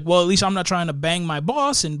out and be like, well, at least I'm not trying to bang my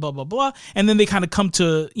boss and blah, blah, blah. And then they kind of come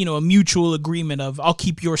to, a mutual agreement of I'll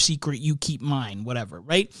keep your secret, you keep mine, whatever,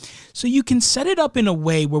 right? So you can set it up in a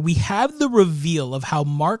way where we have the reveal of how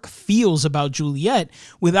Mark feels about Juliet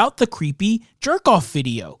without the creepy jerk-off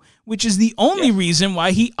video, which is the only reason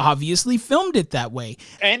why he obviously filmed it that way.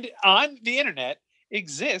 And on the internet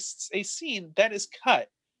exists a scene that is cut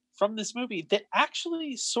from this movie that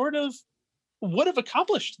actually sort of would have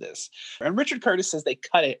accomplished this. And Richard Curtis says they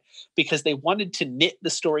cut it because they wanted to knit the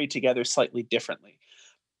story together slightly differently.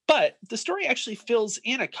 But the story actually fills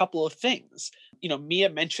in a couple of things. Mia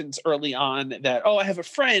mentions early on that, I have a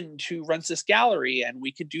friend who runs this gallery and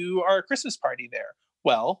we could do our Christmas party there.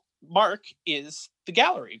 Well, Mark is the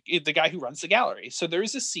guy who runs the gallery. So there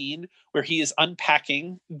is a scene where he is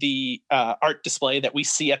unpacking the art display that we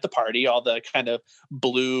see at the party, all the kind of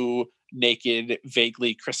blue, naked,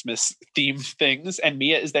 vaguely Christmas themed things. And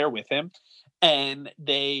Mia is there with him, and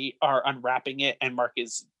they are unwrapping it. And Mark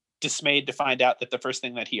is dismayed to find out that the first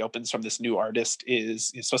thing that he opens from this new artist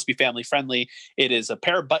is supposed to be family friendly. It is a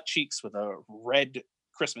pair of butt cheeks with a red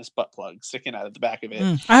Christmas butt plug sticking out of the back of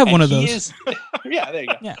it. I have one of those. Yeah, there you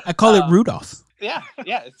go. Yeah, I call it Rudolph. Yeah,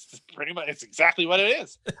 it's pretty much, it's exactly what it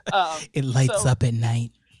is. It lights up at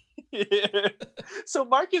night. So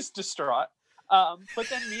Mark is distraught, but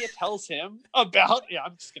then Mia tells him about. Yeah,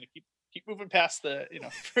 I'm just gonna keep moving past the.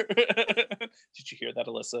 Did you hear that,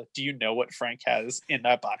 Alyssa? Do you know what Frank has in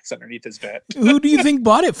that box underneath his bed? Who do you think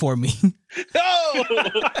bought it for me? No.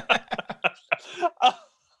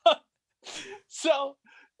 So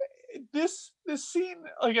this scene,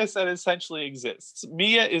 like I said, essentially exists.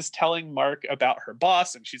 Mia is telling Mark about her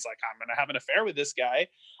boss, and she's like, I'm going to have an affair with this guy.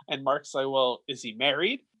 And Mark's like, well, is he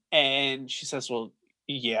married? And she says, well,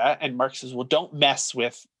 yeah. And Mark says, well, don't mess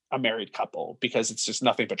with a married couple because it's just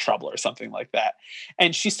nothing but trouble or something like that.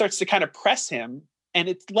 And she starts to kind of press him. And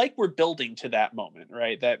it's like we're building to that moment,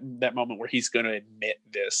 right? That moment where he's going to admit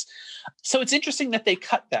this. So it's interesting that they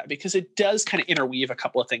cut that because it does kind of interweave a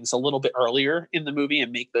couple of things a little bit earlier in the movie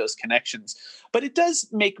and make those connections. But it does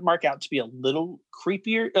make Mark out to be a little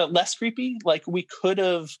creepier, less creepy. Like we could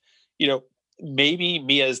have, maybe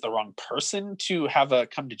Mia is the wrong person to have a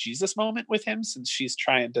come to Jesus moment with him, since she's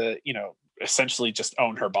trying to, essentially just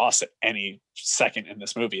own her boss at any second in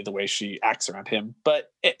this movie, the way she acts around him. But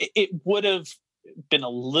it would have been a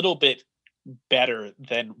little bit better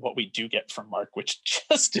than what we do get from Mark, which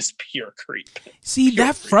just is pure creep. See,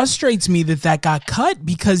 that frustrates me that got cut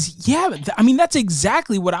because, that's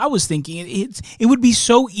exactly what I was thinking. It would be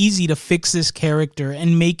so easy to fix this character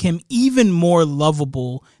and make him even more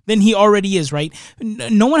lovable than he already is, right?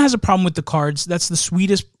 No one has a problem with the cards. That's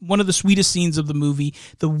one of the sweetest scenes of the movie.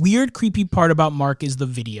 The weird, creepy part about Mark is the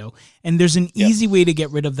video, and there's an easy way to get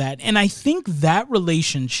rid of that. And I think that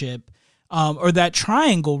relationship, or that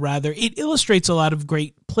triangle rather, it illustrates a lot of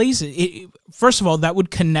great places. First of all, that would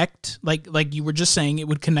connect, like you were just saying, it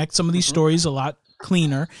would connect some of these stories a lot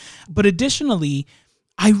cleaner. But additionally,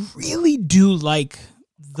 I really do like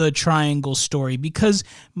the triangle story because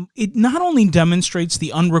it not only demonstrates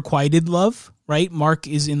the unrequited love, right? Mark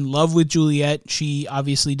is in love with Juliet. She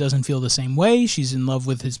obviously doesn't feel the same way. She's in love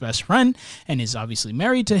with his best friend and is obviously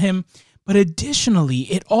married to him. But additionally,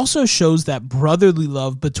 it also shows that brotherly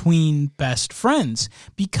love between best friends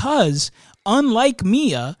because, unlike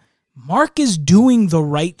Mia, Mark is doing the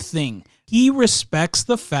right thing. He respects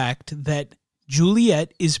the fact that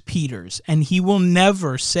Juliet is Peter's, and he will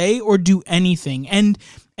never say or do anything, and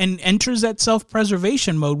enters that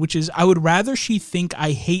self-preservation mode, which is, I would rather she think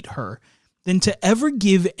I hate her than to ever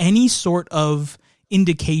give any sort of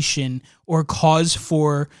indication or cause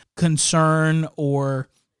for concern or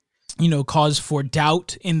cause for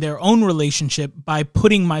doubt in their own relationship by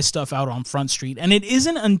putting my stuff out on Front Street. And it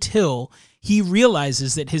isn't until he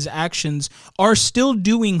realizes that his actions are still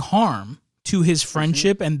doing harm to his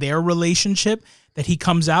friendship and their relationship that he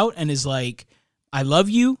comes out and is like, I love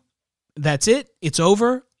you. That's it. It's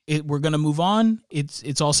over. We're going to move on.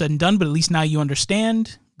 It's all said and done, but at least now you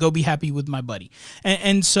understand. Go be happy with my buddy.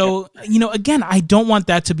 And so, again, I don't want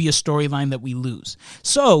that to be a storyline that we lose.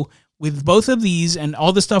 So with both of these and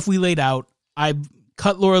all the stuff we laid out, I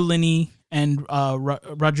cut Laura Linney and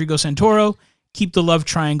Rodrigo Santoro, keep the love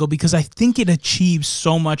triangle, because I think it achieves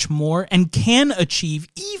so much more and can achieve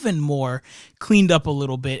even more cleaned up a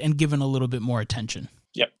little bit and given a little bit more attention.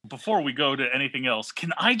 Yep. Before we go to anything else,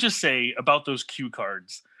 can I just say about those cue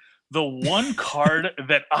cards, the one card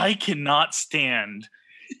that I cannot stand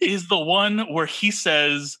is the one where he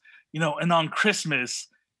says, and on Christmas,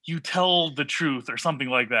 you tell the truth or something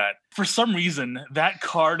like that. For some reason, that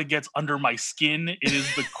card gets under my skin. It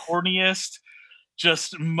is the corniest,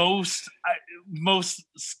 just most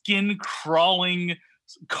skin crawling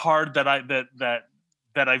card that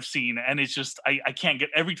I've seen, and it's just I can't get,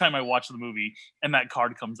 every time I watch the movie and that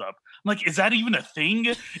card comes up, I'm like, is that even a thing?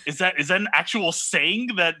 Is that an actual saying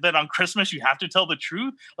that on Christmas you have to tell the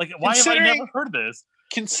truth? Like, why have I never heard this?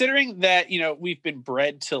 Considering that, we've been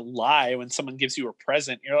bred to lie when someone gives you a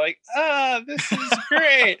present, you're like, this is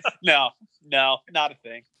great. No, not a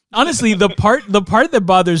thing. Honestly, the part that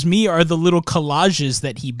bothers me are the little collages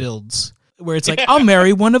that he builds, where it's like, I'll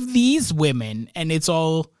marry one of these women, and it's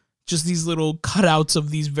all just these little cutouts of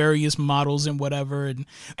these various models and whatever.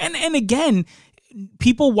 And again,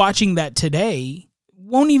 people watching that today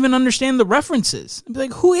won't even understand the references. Be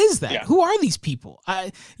like, who is that? Yeah. Who are these people?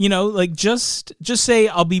 Just say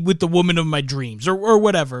I'll be with the woman of my dreams or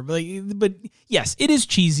whatever. But yes, it is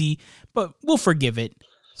cheesy, but we'll forgive it.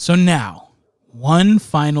 So now, one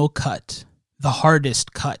final cut, the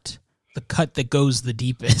hardest cut, the cut that goes the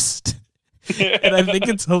deepest. And I think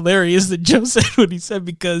it's hilarious that Joe said what he said,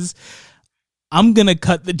 because I'm going to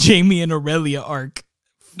cut the Jamie and Aurelia arc.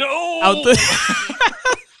 No!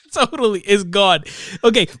 Totally is gone.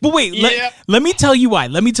 Okay, but wait, let me tell you why.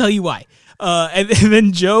 And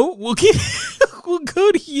then Joe, we'll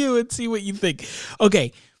go to you and see what you think.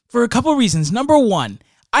 Okay, for a couple reasons. Number one,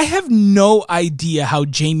 I have no idea how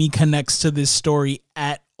Jamie connects to this story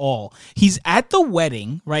at all. He's at the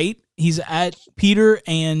wedding, right? He's at Peter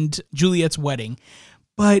and Juliet's wedding,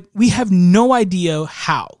 but we have no idea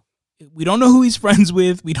how. We don't know who he's friends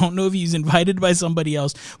with. We don't know if he's invited by somebody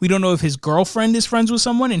else. We don't know if his girlfriend is friends with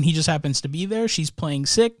someone and he just happens to be there. She's playing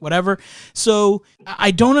sick, whatever. So I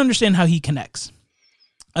don't understand how he connects.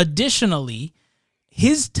 Additionally,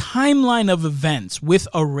 his timeline of events with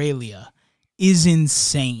Aurelia is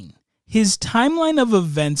insane. His timeline of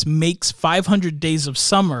events makes 500 Days of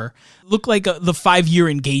Summer look like the 5-year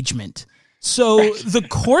engagement. So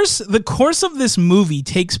the course of this movie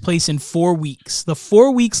takes place in 4 weeks, the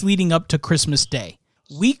 4 weeks leading up to Christmas Day.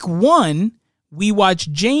 Week 1, we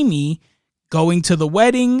watch Jamie going to the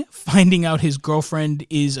wedding, finding out his girlfriend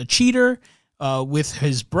is a cheater with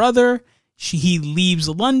his brother. He leaves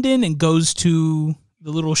London and goes to the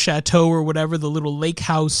little chateau or whatever, the little lake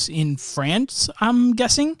house in France, I'm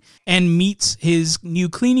guessing, and meets his new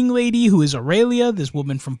cleaning lady, who is Aurelia, this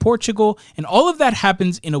woman from Portugal, and all of that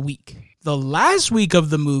happens in a week. The last week of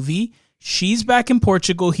the movie, she's back in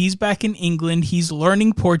Portugal, he's back in England, he's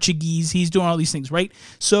learning Portuguese, he's doing all these things, right?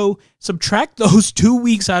 So subtract those 2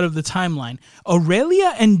 weeks out of the timeline.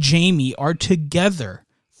 Aurelia and Jamie are together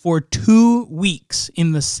for 2 weeks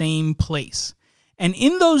in the same place. And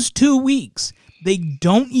in those 2 weeks, they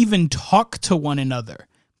don't even talk to one another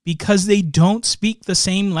because they don't speak the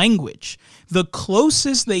same language. The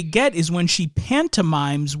closest they get is when she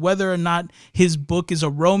pantomimes whether or not his book is a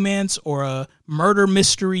romance or a murder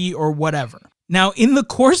mystery or whatever. Now, in the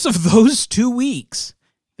course of those 2 weeks,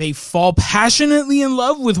 they fall passionately in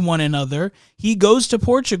love with one another. He goes to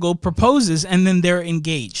Portugal, proposes, and then they're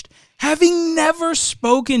engaged, having never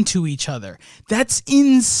spoken to each other. That's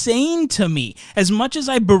insane to me. As much as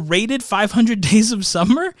I berated 500 Days of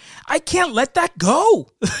Summer, I can't let that go.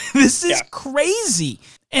 This is crazy.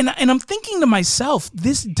 And I'm thinking to myself,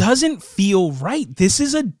 this doesn't feel right. This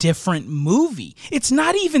is a different movie. It's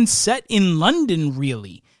not even set in London,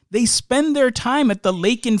 really. They spend their time at the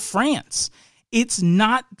lake in France. It's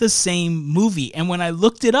not the same movie. And when I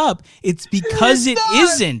looked it up, it's because it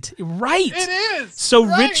isn't. Right. It is. So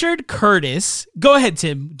right. Richard Curtis, go ahead,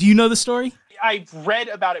 Tim. Do you know the story? I've read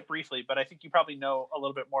about it briefly, but I think you probably know a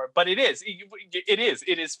little bit more. But it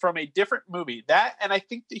is from a different movie. That, and I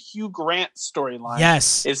think the Hugh Grant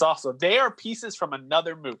storyline is also. They are pieces from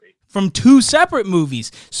another movie. From 2 separate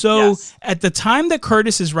movies. So at the time that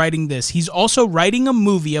Curtis is writing this, he's also writing a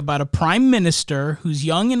movie about a prime minister who's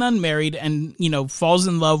young and unmarried and, falls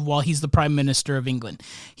in love while he's the prime minister of England.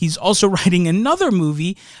 He's also writing another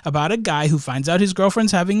movie about a guy who finds out his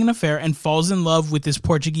girlfriend's having an affair and falls in love with this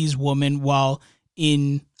Portuguese woman while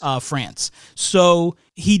in France. So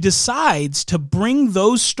he decides to bring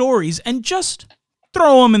those stories and just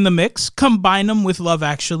throw them in the mix, combine them with Love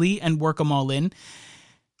Actually, and work them all in.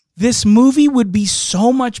 This movie would be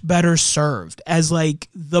so much better served as like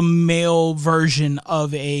the male version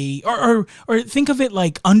of or think of it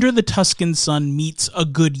like Under the Tuscan Sun meets A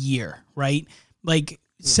Good Year, right? Like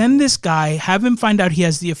Send this guy, have him find out he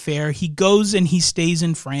has the affair. He goes and he stays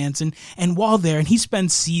in France, and while there, and he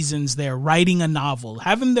spends seasons there writing a novel.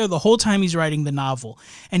 Have him there the whole time he's writing the novel.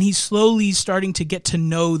 And he's slowly starting to get to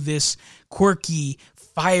know this quirky,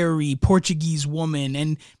 fiery Portuguese woman,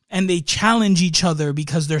 and they challenge each other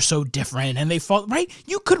because they're so different, and they fall, right?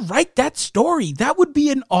 You could write that story. That would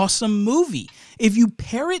be an awesome movie. If you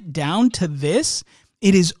pare it down to this,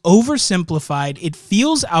 it is oversimplified. It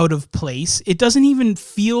feels out of place. It doesn't even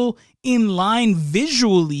feel in line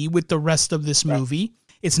visually with the rest of this movie.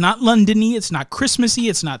 It's not London-y. It's not Christmassy.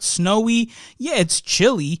 It's not snowy. Yeah, it's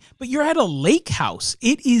chilly, but you're at a lake house.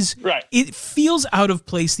 It is. Right. It feels out of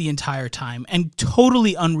place the entire time and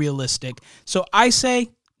totally unrealistic. So I say,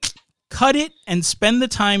 cut it and spend the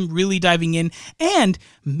time really diving in and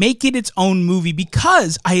make it its own movie,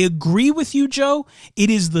 because I agree with you, Joe. It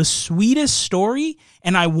is the sweetest story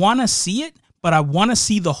and I want to see it, but I want to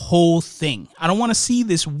see the whole thing. I don't want to see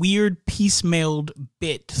this weird piecemealed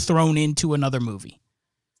bit thrown into another movie.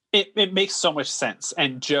 It makes so much sense.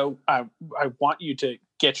 And Joe, I want you to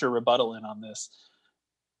get your rebuttal in on this.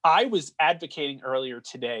 I was advocating earlier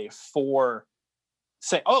today for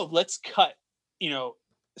say, oh, let's cut,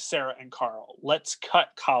 Sarah and Carl. Let's cut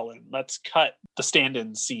Colin. Let's cut the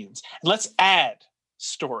stand-in scenes. And let's add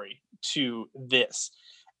story to this.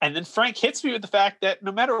 And then Frank hits me with the fact that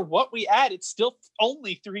no matter what we add, it's still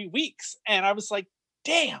only 3 weeks. And I was like,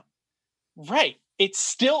 damn, right. It's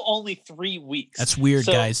still only 3 weeks. That's weird,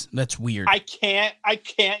 guys. That's weird. I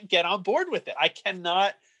can't get on board with it. I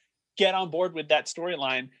cannot get on board with that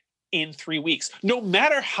storyline in 3 weeks. No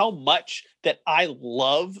matter how much that I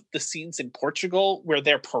love the scenes in Portugal where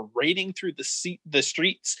they're parading through the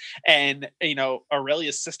streets and,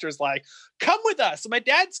 Aurelia's sister's like, come with us. My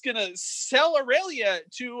dad's going to sell Aurelia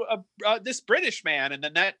to this British man. And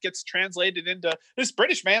then that gets translated into this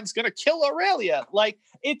British man's going to kill Aurelia. Like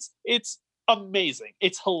it's amazing.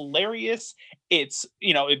 It's hilarious. It's,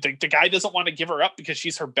 the guy doesn't want to give her up because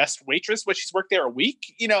she's her best waitress, but she's worked there a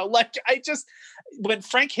week. When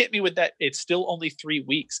Frank hit me with that, it's still only 3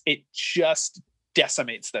 weeks. It just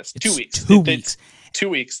decimates this. 2 weeks. 2 weeks. 2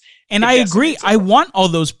 weeks. And I agree. I want all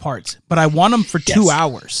those parts, but I want them for 2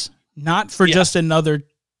 hours, not for just another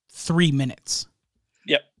 3 minutes.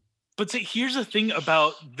 Yep. But see, here's the thing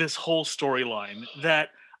about this whole storyline that,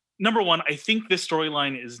 number one, I think this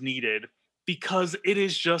storyline is needed because it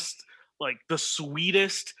is just like the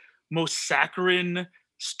sweetest, most saccharine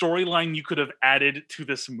storyline you could have added to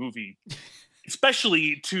this movie,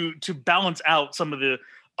 especially to balance out some of the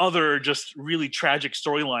other just really tragic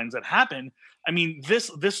storylines that happen. I mean, this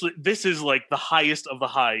is like the highest of the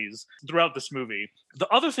highs throughout this movie. The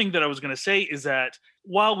other thing that I was going to say is that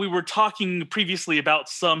while we were talking previously about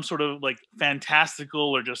some sort of like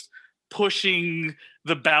fantastical or just pushing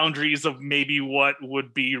the boundaries of maybe what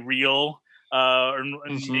would be real, or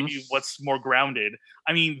maybe what's more grounded.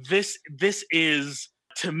 I mean, this is,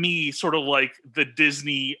 to me, sort of like the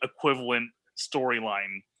Disney equivalent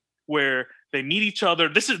storyline where they meet each other.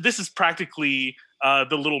 This is practically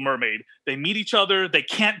The Little Mermaid. They meet each other. They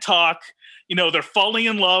can't talk. They're falling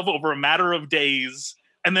in love over a matter of days.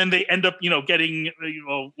 And then they end up, getting,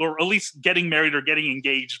 or at least getting married or getting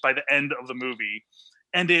engaged by the end of the movie.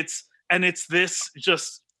 And it's this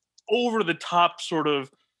just over the top sort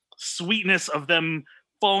of sweetness of them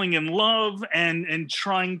falling in love and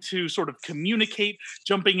trying to sort of communicate,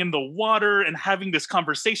 jumping in the water and having this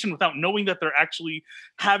conversation without knowing that they're actually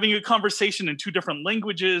having a conversation in two different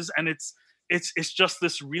languages. And it's just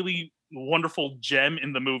this really wonderful gem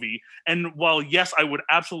in the movie. And while, yes, I would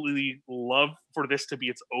absolutely love for this to be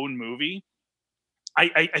its own movie,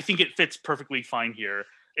 I think it fits perfectly fine here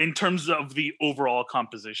in terms of the overall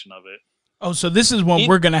composition of it. Oh, so this is one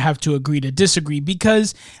we're going to have to agree to disagree,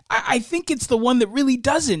 because I think it's the one that really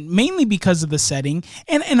doesn't, mainly because of the setting.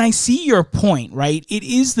 And I see your point, right? It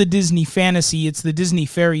is the Disney fantasy. It's the Disney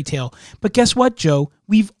fairy tale. But guess what, Joe?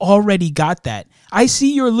 We've already got that. I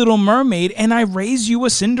see your Little Mermaid and I raise you a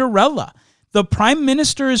Cinderella. The Prime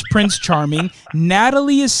Minister is Prince Charming,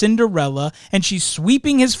 Natalie is Cinderella, and she's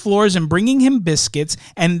sweeping his floors and bringing him biscuits,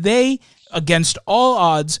 and they, against all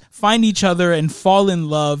odds, find each other and fall in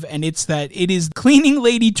love, and it is cleaning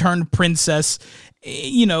lady turned princess,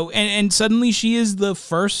 and suddenly she is the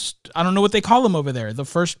first, I don't know what they call them over there, the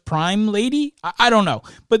first prime lady? I don't know.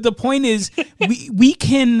 But the point is, we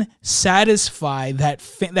can satisfy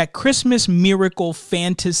that Christmas miracle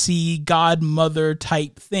fantasy godmother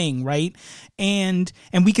type thing, right? And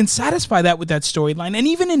we can satisfy that with that storyline and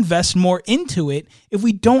even invest more into it if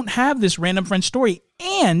we don't have this random French story.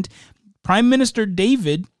 And Prime Minister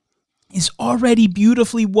David is already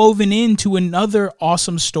beautifully woven into another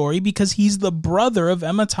awesome story because he's the brother of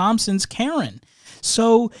Emma Thompson's Karen.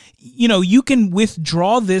 So, you can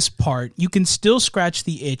withdraw this part. You can still scratch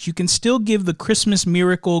the itch. You can still give the Christmas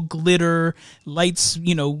miracle, glitter, lights,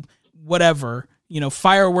 whatever,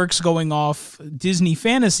 fireworks going off, Disney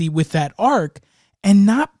fantasy with that arc, and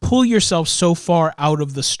not pull yourself so far out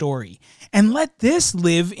of the story. And let this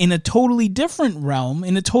live in a totally different realm,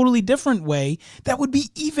 in a totally different way that would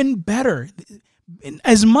be even better.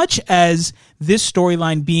 As much as this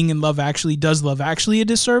storyline being in Love Actually does Love Actually a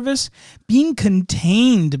disservice, being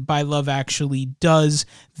contained by Love Actually does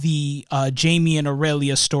the Jamie and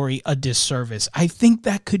Aurelia story a disservice. I think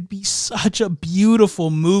that could be such a beautiful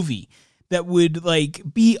movie that would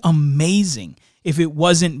be amazing if it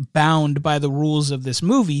wasn't bound by the rules of this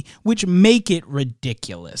movie, which make it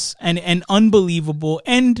ridiculous and unbelievable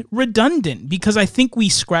and redundant, because I think we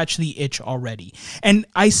scratch the itch already. And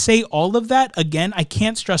I say all of that, again, I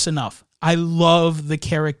can't stress enough. I love the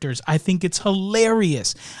characters. I think it's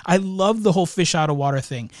hilarious. I love the whole fish out of water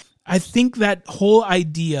thing. I think that whole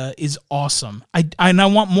idea is awesome. I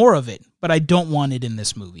want more of it, but I don't want it in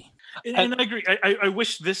this movie. And I agree. I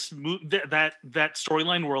wish this that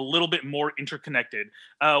storyline were a little bit more interconnected,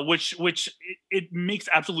 which it makes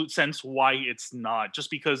absolute sense why it's not, just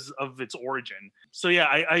because of its origin. So yeah,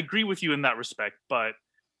 I agree with you in that respect. But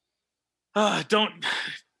don't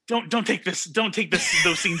take those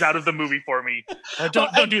scenes out of the movie for me.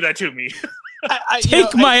 Don't do that to me.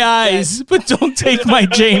 Take my eyes, but don't take my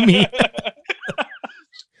Jamie.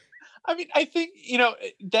 I mean, I think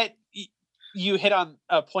that. You hit on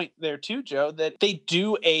a point there too, Joe, that they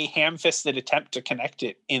do a ham-fisted attempt to connect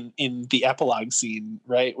it in the epilogue scene,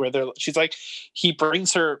 right? Where she's like, he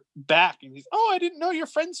brings her back and he's, I didn't know your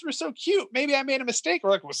friends were so cute. Maybe I made a mistake. We're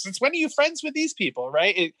like, well, since when are you friends with these people,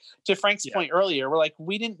 right? To Frank's point earlier, we're like,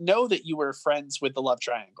 we didn't know that you were friends with the love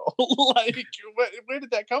triangle. Where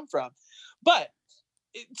did that come from? But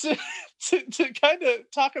to kind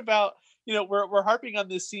of talk about, we're harping on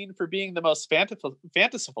this scene for being the most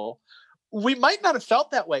fanciful. We might not have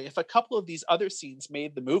felt that way if a couple of these other scenes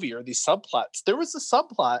made the movie, or these subplots. There was a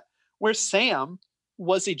subplot where Sam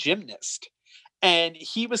was a gymnast and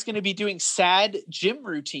he was going to be doing sad gym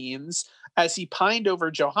routines as he pined over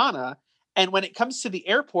Johanna. And when it comes to the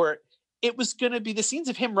airport, it was going to be the scenes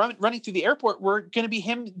of him running through the airport were going to be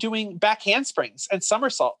him doing back handsprings and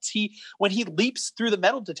somersaults. When he leaps through the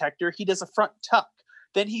metal detector, he does a front tuck.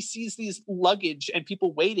 Then he sees these luggage and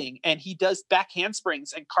people waiting, and he does back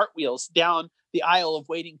handsprings and cartwheels down the aisle of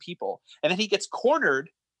waiting people. And then he gets cornered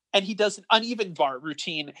and he does an uneven bar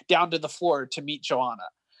routine down to the floor to meet Joanna.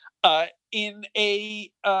 God,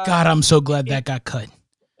 I'm so glad that got cut.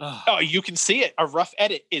 Oh, you can see it. A rough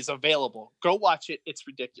edit is available. Go watch it. It's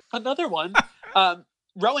ridiculous. Another one,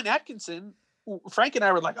 Rowan Atkinson, Frank and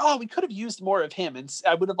I were like, we could have used more of him. And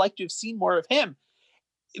I would have liked to have seen more of him.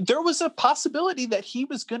 There was a possibility that he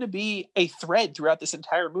was going to be a thread throughout this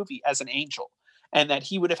entire movie as an angel, and that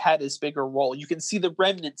he would have had his bigger role. You can see the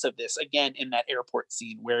remnants of this again in that airport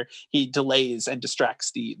scene where he delays and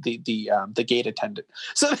distracts the gate attendant.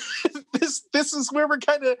 So this is where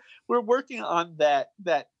we're working on that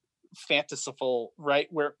fanciful, right?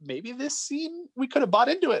 Where maybe this scene, we could have bought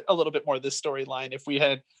into it a little bit more, this storyline, if we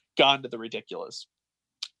had gone to the ridiculous.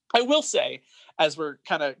 I will say, as we're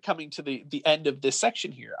kind of coming to the end of this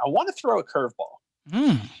section here, I want to throw a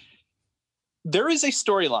curveball. There is a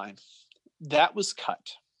storyline that was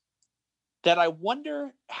cut that I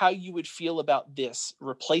wonder how you would feel about this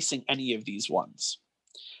replacing any of these ones.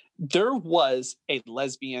 There was a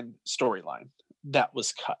lesbian storyline that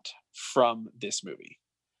was cut from this movie.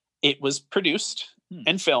 It was produced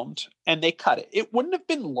and filmed, and they cut it. It wouldn't have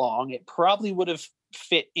been long. It probably would have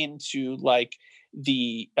fit into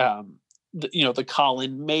the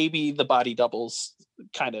Colin, maybe the body doubles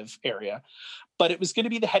kind of area, but it was going to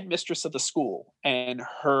be the headmistress of the school, and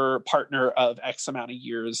her partner of X amount of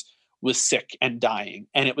years was sick and dying.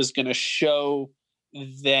 And it was going to show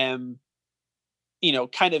them,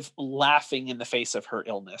 kind of laughing in the face of her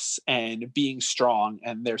illness and being strong.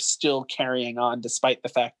 And they're still carrying on despite the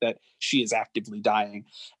fact that she is actively dying.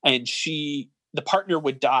 And the partner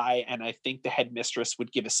would die, and I think the headmistress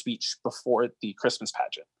would give a speech before the Christmas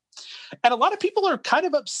pageant. And a lot of people are kind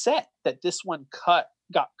of upset that this one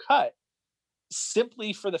got cut,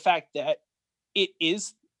 simply for the fact that it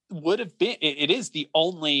is the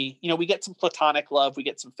only, we get some platonic love, we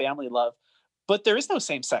get some family love, but there is no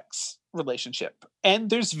same-sex relationship. And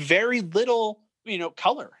there's very little,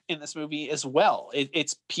 color in this movie as well.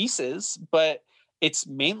 It's pieces, but it's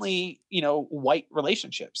mainly, white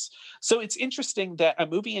relationships. So it's interesting that a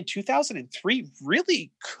movie in 2003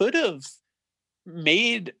 really could have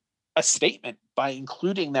made a statement by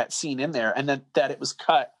including that scene in there, and then that it was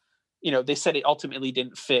cut. They said it ultimately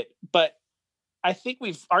didn't fit, but I think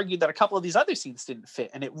we've argued that a couple of these other scenes didn't fit,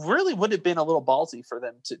 and it really would have been a little ballsy for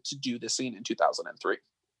them to do the scene in 2003.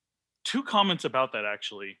 Two comments about that,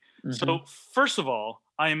 actually. Mm-hmm. So first of all,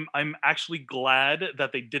 I'm actually glad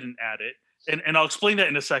that they didn't add it, and I'll explain that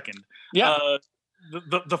in a second. Yeah.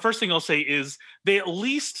 The first thing I'll say is they at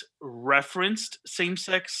least referenced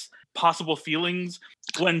same-sex possible feelings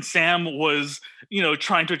when Sam was,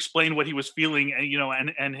 trying to explain what he was feeling,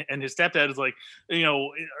 and his stepdad is like,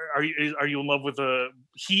 are you in love with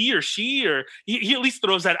he or she, or he at least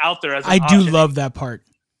throws that out there as an I do option. love that part.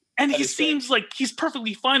 And he seems like he's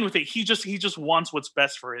perfectly fine with it. He just wants what's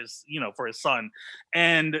best for his, for his son.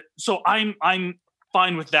 And so I'm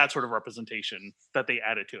fine with that sort of representation that they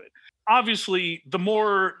added to it. Obviously, the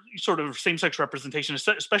more sort of same-sex representation,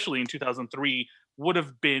 especially in 2003, would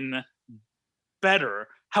have been better.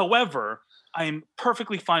 However, I'm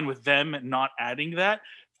perfectly fine with them not adding that,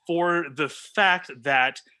 for the fact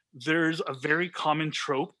that there's a very common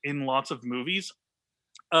trope in lots of movies.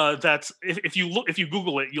 That's if you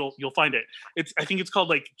Google it, you'll find it. I think it's called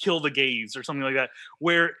like Kill the Gays or something like that,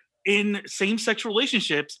 where in same-sex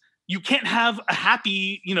relationships, you can't have a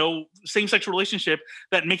happy, same-sex relationship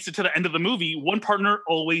that makes it to the end of the movie. One partner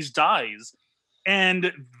always dies.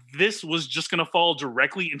 And this was just going to fall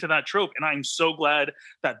directly into that trope. And I'm so glad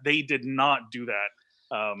that they did not do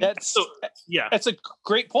that. That's a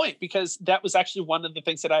great point, because that was actually one of the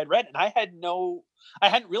things that I had read, and I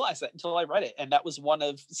hadn't realized that until I read it. And that was one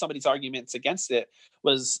of somebody's arguments against it,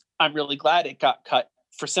 was I'm really glad it got cut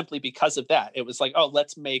for simply because of that. It was like, oh,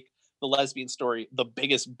 let's make the lesbian story the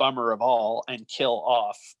biggest bummer of all and kill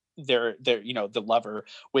off their the lover,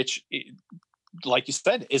 which, like you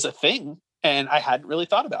said, is a thing. And I hadn't really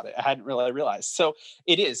thought about it. I hadn't really realized. So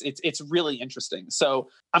it's really interesting. So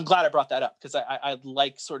I'm glad I brought that up, because I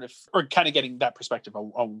like sort of, or kind of getting that perspective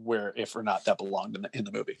on where, if or not, that belonged in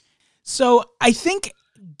the movie. So I think,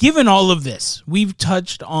 given all of this, we've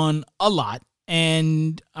touched on a lot,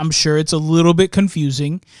 and I'm sure it's a little bit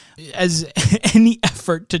confusing, as any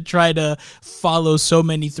effort to try to follow so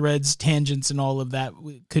many threads, tangents, and all of that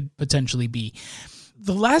could potentially be.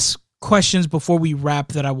 The last questions before we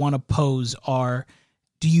wrap that I want to pose are,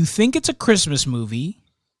 do you think it's a Christmas movie,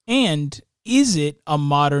 and is it a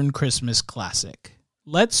modern Christmas classic?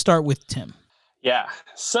 Let's start with Tim. Yeah.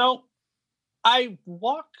 So I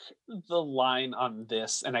walk the line on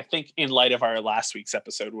this, and I think in light of our last week's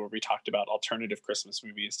episode where we talked about alternative Christmas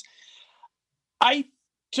movies, I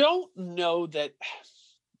don't know that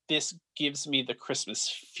this gives me the Christmas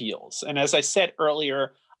feels. And as I said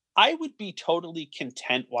earlier, I would be totally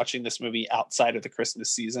content watching this movie outside of the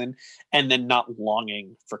Christmas season and then not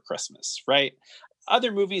longing for Christmas, right?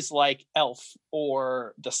 Other movies like Elf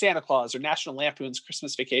or The Santa Claus or National Lampoon's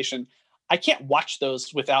Christmas Vacation, I can't watch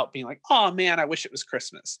those without being like, oh man, I wish it was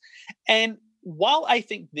Christmas. And while I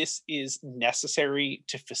think this is necessary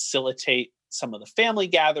to facilitate some of the family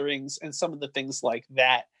gatherings and some of the things like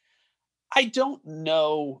that, I don't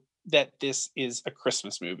know that this is a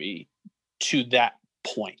Christmas movie to that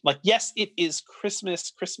point. Like, yes, it is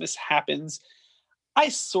Christmas. Christmas happens. I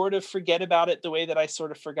sort of forget about it the way that I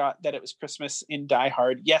sort of forgot that it was Christmas in Die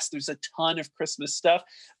Hard. Yes, there's a ton of Christmas stuff,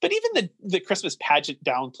 but even the Christmas pageant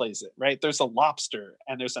downplays it, right? There's a lobster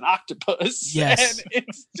and there's an octopus. Yes. And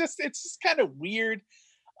it's just kind of weird.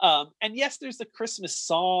 And yes, there's the Christmas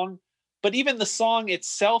song, but even the song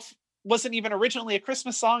itself wasn't even originally a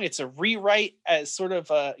Christmas song. It's a rewrite as sort of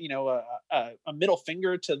a middle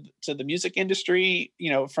finger to the music industry,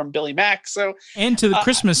 from Billy Mack. So, and to the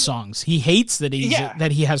Christmas songs, he hates that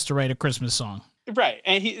he has to write a Christmas song. Right.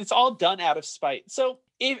 And it's all done out of spite. So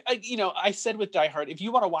if, I said with Die Hard, if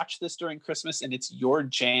you want to watch this during Christmas and it's your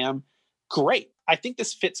jam, great. I think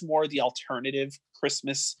this fits more the alternative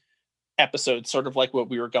Christmas episode, sort of like what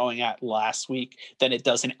we were going at last week, than it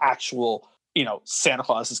does an actual, Santa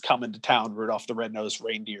Claus is coming to town, Rudolph the Red-Nosed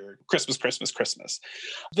Reindeer, Christmas, Christmas, Christmas.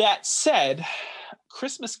 That said,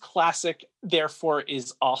 Christmas classic, therefore,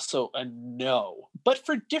 is also a no, but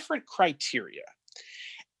for different criteria.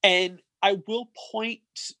 And I will point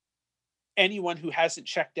anyone who hasn't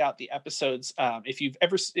checked out the episodes, if you've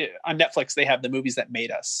ever on Netflix, they have The Movies That Made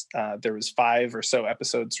Us. There was 5 or so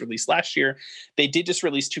episodes released last year. They did just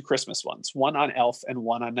release 2 Christmas ones, one on Elf and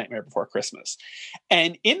one on Nightmare Before Christmas.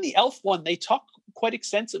 And in the Elf one, they talk quite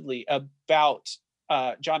extensively about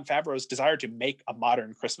Jon Favreau's desire to make a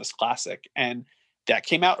modern Christmas classic. And that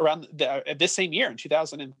came out around this same year in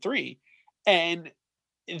 2003. And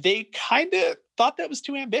they kind of thought that was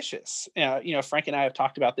too ambitious. Frank and I have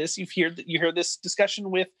talked about this. You hear this discussion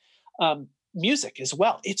with music as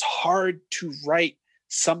well. It's hard to write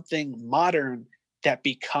something modern that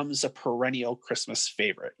becomes a perennial Christmas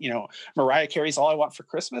favorite. Mariah Carey's All I Want for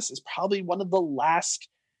Christmas is probably one of the last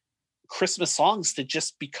Christmas songs to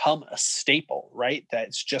just become a staple, right?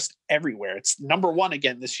 That's just everywhere. It's number one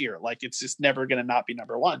again this year. Like, it's just never going to not be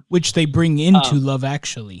number one. Which they bring into Love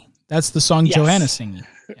Actually. That's the song yes. Joanna's singing.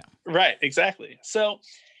 Yeah. Right, exactly. So,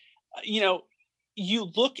 you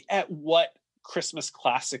look at what Christmas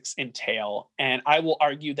classics entail, and I will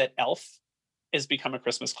argue that Elf has become a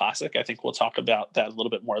Christmas classic. I think we'll talk about that a little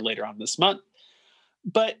bit more later on this month.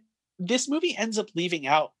 But this movie ends up leaving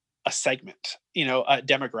out a segment, a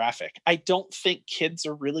demographic. I don't think kids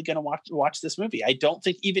are really going to watch this movie. I don't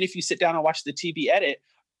think, even if you sit down and watch the TV edit,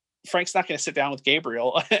 Frank's not going to sit down with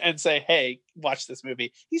Gabriel and say, "Hey, watch this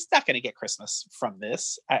movie." He's not going to get Christmas from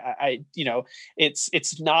this.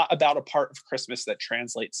 It's not about a part of Christmas that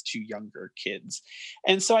translates to younger kids.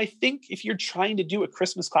 And so I think if you're trying to do a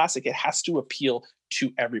Christmas classic, it has to appeal to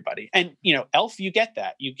everybody. And, Elf, you get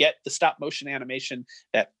that. You get the stop motion animation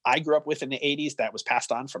that I grew up with in the 80s that was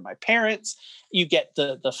passed on from my parents. You get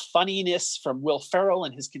the funniness from Will Ferrell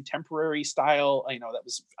and his contemporary style. That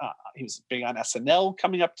was he was big on SNL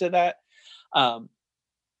coming up to that.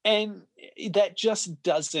 And that just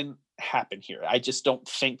doesn't happen here. I just don't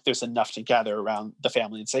think there's enough to gather around the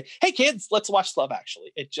family and say, "Hey kids, let's watch Love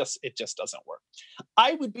Actually." It just doesn't work.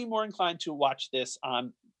 I would be more inclined to watch this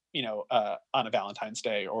on a Valentine's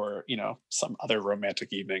Day or, some other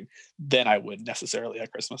romantic evening than I would necessarily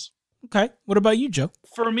at Christmas. Okay. What about you, Joe?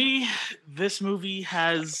 For me, this movie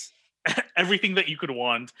has everything that you could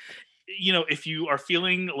want. If you are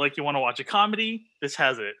feeling like you want to watch a comedy, this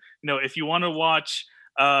has it. If you want to watch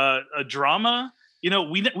a drama,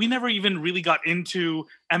 we never even really got into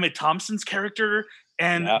Emma Thompson's character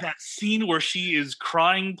and that scene where she is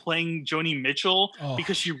crying playing Joni Mitchell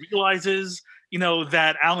because she realizes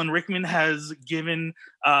that Alan Rickman has given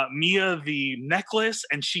Mia the necklace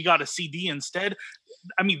and she got a CD instead.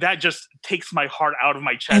 I mean, that just takes my heart out of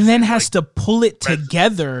my chest. And then has to pull it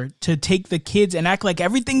together to take the kids and act like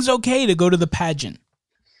everything's okay to go to the pageant.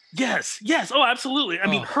 Yes. Oh, absolutely. I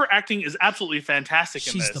mean, her acting is absolutely fantastic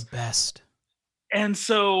in this. She's the best. And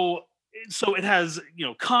so it has,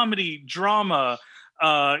 comedy, drama,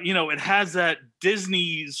 it has that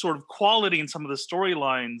Disney sort of quality in some of the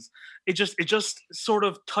storylines. It just sort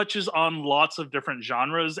of touches on lots of different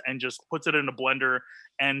genres and just puts it in a blender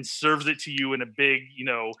and serves it to you in a big,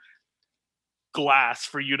 glass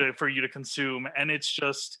for you to consume. And it's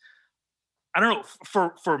just, I don't know,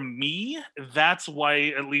 for me, that's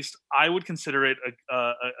why at least I would consider it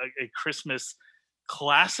a Christmas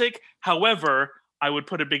classic. However, I would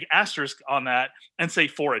put a big asterisk on that and say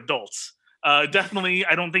for adults. Definitely,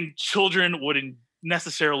 I don't think children would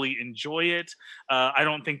necessarily enjoy it. I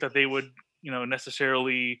don't think that they would,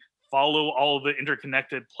 necessarily follow all of the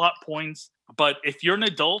interconnected plot points. But if you're an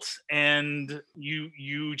adult and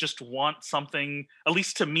you just want something, at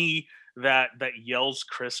least to me, that yells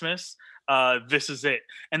Christmas, this is it.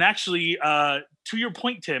 And actually, to your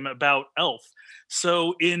point, Tim, about Elf.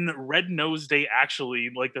 So in Red Nose Day, actually,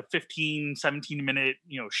 like the 15, 17 minute,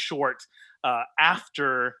 short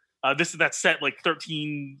after that's set like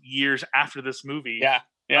 13 years after this movie.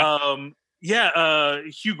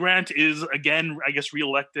 Hugh Grant is again, I guess,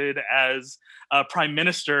 reelected as prime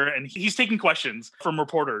minister, and he's taking questions from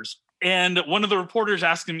reporters. And one of the reporters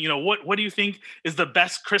asked him, what do you think is the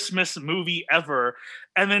best Christmas movie ever?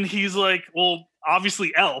 And then he's like, well,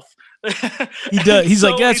 obviously Elf. He does. He's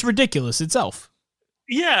like, that's ridiculous. It's Elf.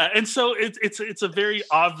 Yeah, and so it's a very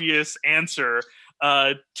obvious answer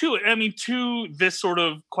to it. I mean, to this sort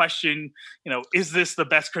of question, is this the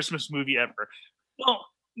best Christmas movie ever? Well,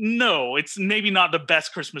 no, it's maybe not the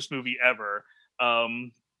best Christmas movie ever.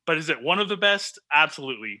 But is it one of the best?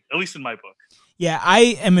 Absolutely, at least in my book. Yeah,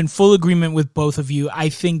 I am in full agreement with both of you. I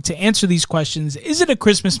think to answer these questions, is it a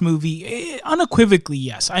Christmas movie? Unequivocally,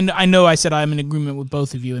 yes. I know I said I'm in agreement with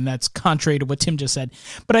both of you, and that's contrary to what Tim just said.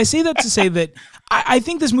 But I say that to say that I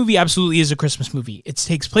think this movie absolutely is a Christmas movie. It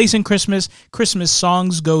takes place in Christmas. Christmas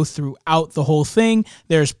songs go throughout the whole thing.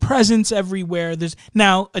 There's presents everywhere.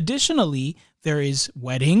 Now, additionally, there is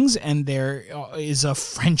weddings and there is a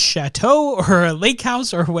French chateau or a lake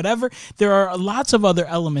house or whatever. There are lots of other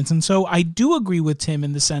elements. And so I do agree with Tim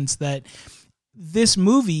in the sense that this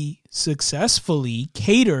movie successfully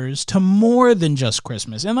caters to more than just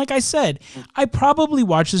Christmas. And like I said, I probably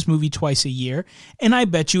watch this movie twice a year, and I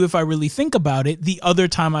bet you if I really think about it, the other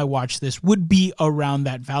time I watch this would be around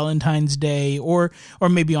that Valentine's Day or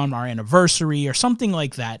maybe on our anniversary or something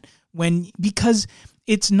like that, because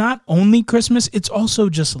it's not only Christmas, it's also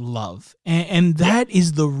just love. And that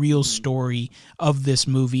is the real story of this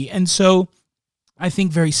movie. And so I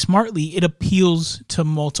think very smartly, it appeals to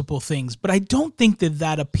multiple things, but I don't think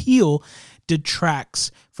that appeal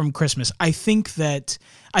detracts from Christmas. I think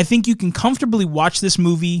you can comfortably watch this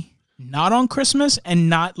movie not on Christmas and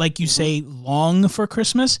not, like you say, long for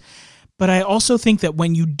Christmas. But I also think that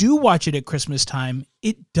when you do watch it at Christmas time,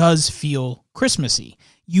 it does feel Christmassy.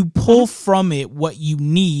 You pull from it what you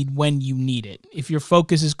need when you need it. If your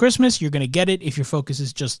focus is Christmas, you're going to get it. If your focus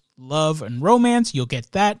is just love and romance, you'll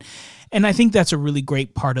get that. And I think that's a really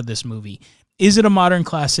great part of this movie. Is it a modern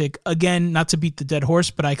classic? Again, not to beat the dead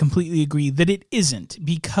horse, but I completely agree that it isn't,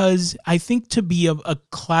 because I think to be a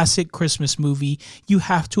classic Christmas movie, you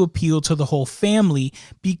have to appeal to the whole family,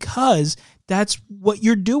 because that's what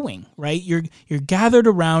you're doing, right? You're gathered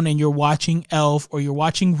around and you're watching Elf, or you're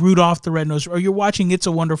watching Rudolph the Red-Nosed, or you're watching It's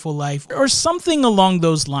a Wonderful Life, or something along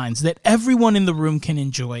those lines that everyone in the room can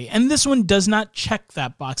enjoy. And this one does not check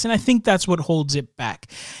that box, and I think that's what holds it back.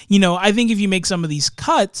 I think if you make some of these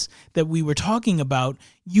cuts that we were talking about,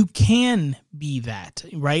 you can be that,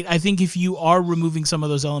 right? I think if you are removing some of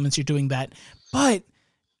those elements, you're doing that. But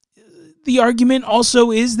the argument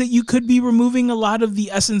also is that you could be removing a lot of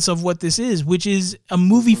the essence of what this is, which is a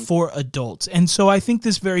movie for adults. And so I think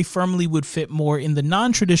this very firmly would fit more in the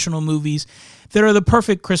non-traditional movies that are the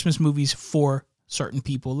perfect Christmas movies for certain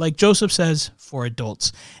people. Like Joseph says, for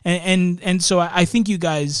adults. And so I think you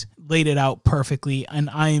guys laid it out perfectly, and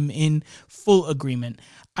I am in full agreement.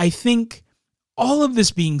 I think all of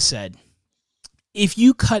this being said, if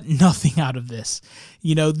you cut nothing out of this,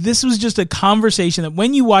 this was just a conversation that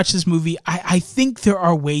when you watch this movie, I think there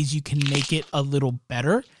are ways you can make it a little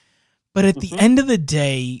better. But at the end of the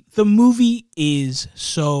day, the movie is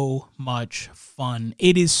so much fun.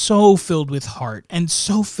 It is so filled with heart and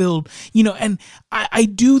so filled, and I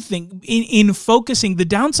do think in focusing, the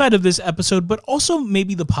downside of this episode, but also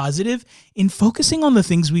maybe the positive, in focusing on the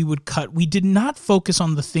things we would cut, we did not focus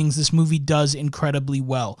on the things this movie does incredibly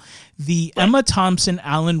well. The Emma Thompson,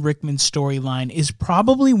 Alan Rickman storyline is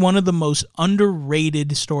probably one of the most underrated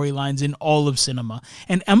storylines in all of cinema.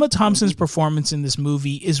 And Emma Thompson's performance in this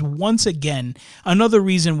movie is once again another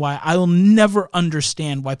reason why I will never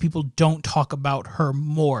understand why people don't talk about her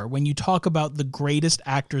more when you talk about the greatest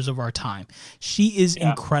actors of our time. She is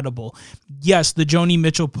incredible. Yes, the Joni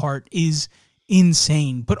Mitchell part is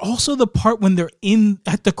insane, but also the part when they're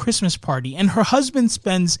at the Christmas party and her husband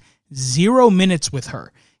spends 0 minutes with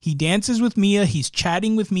her. He dances with Mia, he's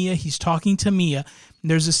chatting with Mia, he's talking to Mia.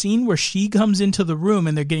 There's a scene where she comes into the room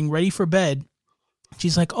and they're getting ready for bed.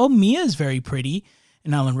 She's like, "Oh, Mia is very pretty."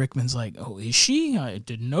 And Alan Rickman's like, "Oh, is she? I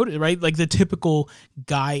didn't notice," right? Like the typical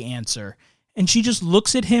guy answer. And she just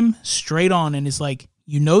looks at him straight on and is like,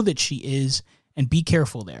 "You know that she is, and be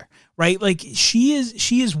careful there," right? Like she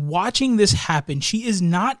is watching this happen. She is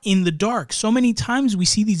not in the dark. So many times we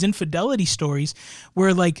see these infidelity stories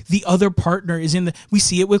where like the other partner is we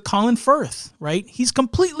see it with Colin Firth, right? He's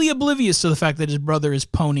completely oblivious to the fact that his brother is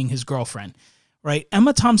poning his girlfriend, right?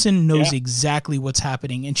 Emma Thompson knows exactly what's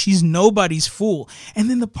happening, and she's nobody's fool. And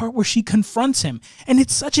then the part where she confronts him, and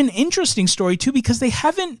it's such an interesting story too, because they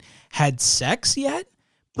haven't had sex yet,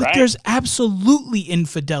 but there's absolutely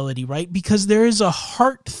infidelity, right? Because there is a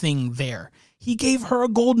heart thing there. He gave her a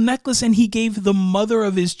gold necklace, and he gave the mother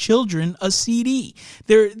of his children a CD.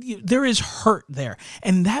 There is hurt there,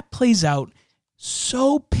 and that plays out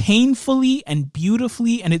so painfully and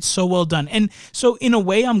beautifully, and it's so well done. And so in a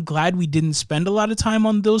way, I'm glad we didn't spend a lot of time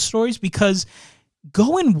on those stories, because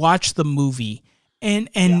go and watch the movie and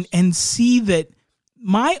see that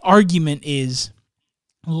my argument is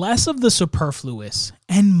less of the superfluous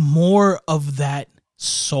and more of that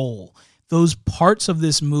soul, those parts of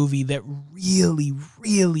this movie that really,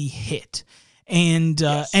 really hit, and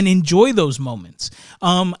enjoy those moments.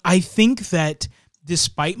 I think that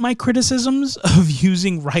despite my criticisms of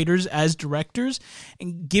using writers as directors,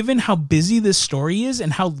 and given how busy this story is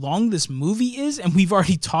and how long this movie is, and we've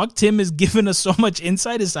already talked, Tim has given us so much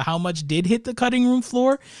insight as to how much did hit the cutting room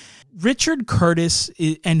floor. Richard Curtis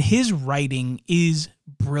and his writing is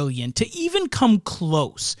brilliant. To even come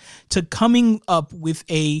close to coming up with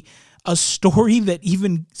a story that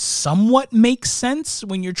even somewhat makes sense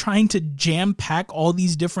when you're trying to jam pack all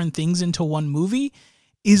these different things into one movie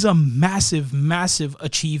is a massive, massive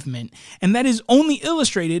achievement. And that is only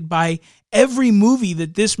illustrated by every movie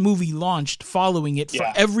that this movie launched following it for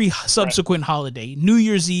every subsequent holiday. New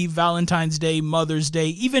Year's Eve, Valentine's Day, Mother's Day,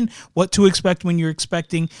 even What to Expect When You're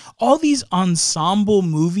Expecting. All these ensemble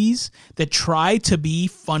movies that try to be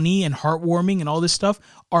funny and heartwarming and all this stuff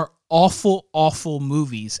are awful, awful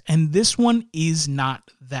movies. And this one is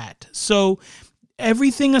not that. So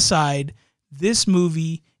everything aside, this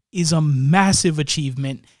movie is a massive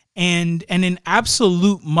achievement and an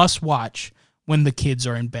absolute must-watch when the kids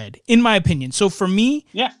are in bed, in my opinion. So for me,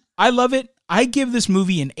 I love it. I give this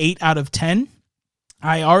movie an 8 out of 10.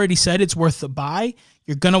 I already said it's worth the buy.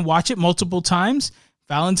 You're going to watch it multiple times.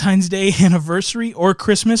 Valentine's Day, anniversary, or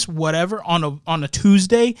Christmas, whatever, on a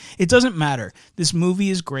Tuesday. It doesn't matter. This movie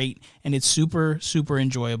is great, and it's super, super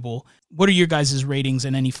enjoyable. What are your guys' ratings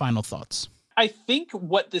and any final thoughts? I think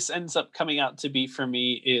what this ends up coming out to be for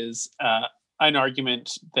me is an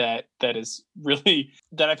argument that is really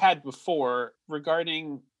that I've had before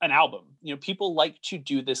regarding an album. You know, people like to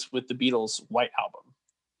do this with the Beatles' White Album.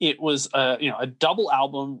 It was a double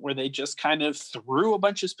album where they just kind of threw a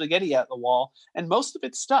bunch of spaghetti at the wall, and most of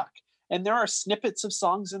it stuck. And there are snippets of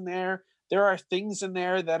songs in there. There are things in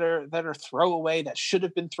there that are throwaway that should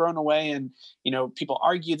have been thrown away. And people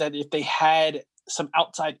argue that if they had some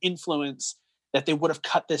outside influence, that they would have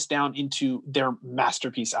cut this down into their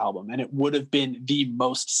masterpiece album, and it would have been the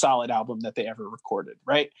most solid album that they ever recorded,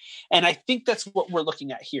 right? And I think that's what we're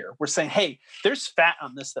looking at here. We're saying, hey, there's fat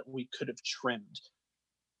on this that we could have trimmed,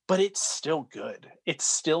 but it's still good. It's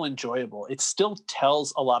still enjoyable. It still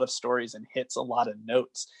tells a lot of stories and hits a lot of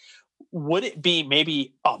notes. Would it be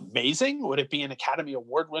maybe amazing? Would it be an Academy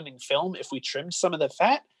Award-winning film if we trimmed some of the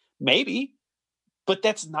fat? Maybe, but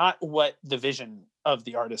that's not what the vision of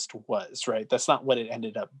the artist was, right? That's not what it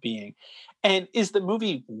ended up being. And is the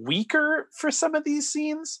movie weaker for some of these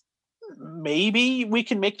scenes? Maybe we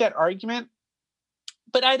can make that argument,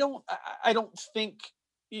 but I don't think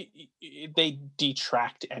they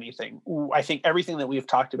detract anything. I think everything that we've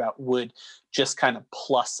talked about would just kind of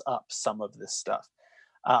plus up some of this stuff,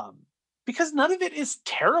 because none of it is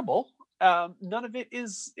terrible. None of it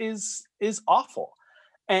is awful.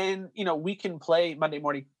 And, we can play Monday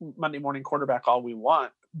morning quarterback all we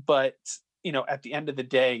want, but, at the end of the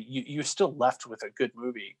day, you're still left with a good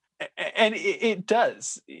movie. And it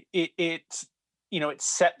does. It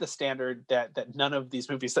set the standard that none of these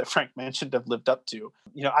movies that Frank mentioned have lived up to.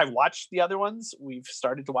 I watched the other ones. We've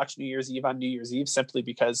started to watch New Year's Eve on New Year's Eve simply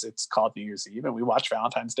because it's called New Year's Eve, and we watch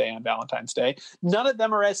Valentine's Day on Valentine's Day. None of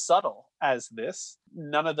them are as subtle as this.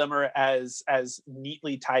 None of them are as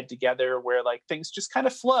neatly tied together where like things just kind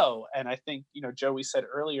of flow. And I think, Joey said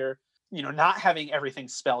earlier, not having everything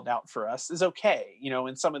spelled out for us is okay.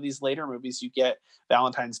 In some of these later movies, you get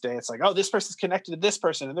Valentine's Day. It's like, oh, this person's connected to this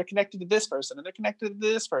person, and they're connected to this person, and they're connected to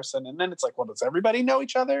this person. And then it's like, well, does everybody know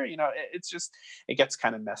each other? It gets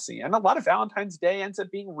kind of messy. And a lot of Valentine's Day ends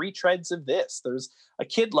up being retreads of this. There's a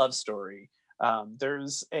kid love story.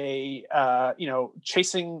 There's a,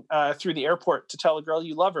 chasing through the airport to tell a girl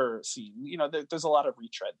you love her scene. There's a lot of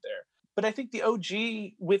retread there. But I think the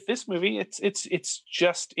OG with this movie,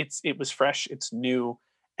 it was fresh, it's new,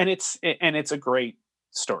 and it's a great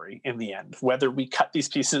story in the end. Whether we cut these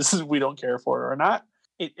pieces we don't care for or not,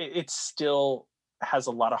 it still has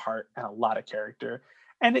a lot of heart and a lot of character.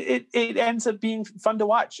 And it ends up being fun to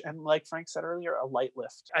watch. And like Frank said earlier, a light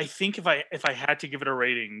lift. I think if I had to give it a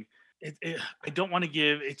rating, I don't want to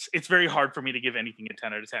give it's very hard for me to give anything a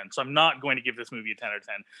 10 out of 10. So I'm not going to give this movie a 10 out of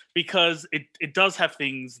 10 because it does have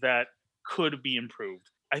things that could be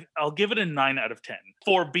improved. I'll give it a 9 out of 10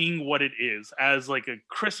 for being what it is, as like a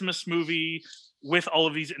Christmas movie with all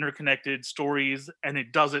of these interconnected stories, and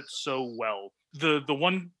it does it so well. The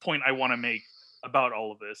one point I want to make about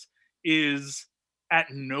all of this is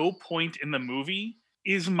at no point in the movie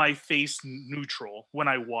is my face neutral when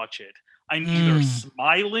I watch it. I'm either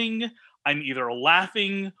smiling, I'm either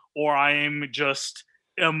laughing, or I'm just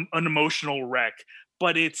an emotional wreck.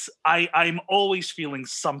 But I'm always feeling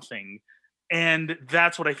something. And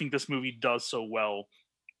that's what I think this movie does so well.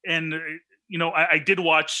 And, I did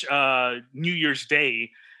watch New Year's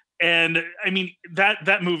Day. And I mean,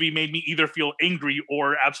 that movie made me either feel angry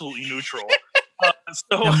or absolutely neutral. That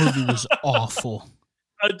movie was awful.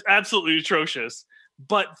 Absolutely atrocious.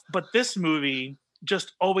 But this movie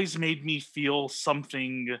just always made me feel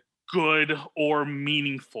something good or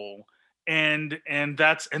meaningful. And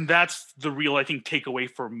that's the real, I think, takeaway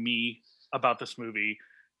for me about this movie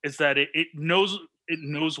is that it knows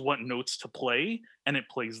what notes to play, and it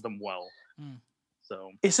plays them well. So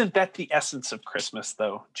isn't that the essence of Christmas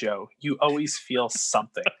though, Joe? You always feel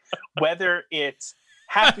something, whether it's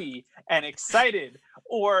happy and excited,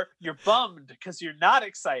 or you're bummed because you're not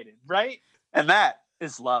excited, right? And that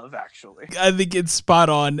is Love, actually. I think it's spot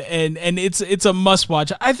on, and it's a must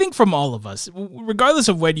watch. I think from all of us, regardless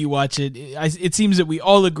of when you watch it, it seems that we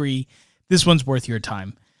all agree this one's worth your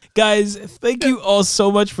time. Guys, thank you all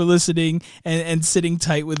so much for listening and sitting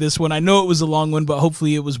tight with this one. I know it was a long one, but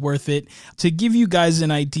hopefully it was worth it. To give you guys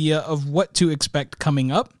an idea of what to expect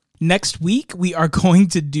coming up, next week, we are going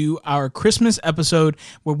to do our Christmas episode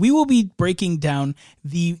where we will be breaking down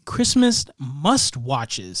the Christmas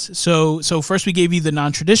must-watches. So first we gave you the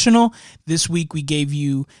non-traditional. This week we gave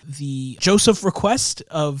you the Joseph request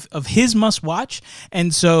of his must-watch.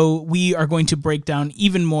 And so we are going to break down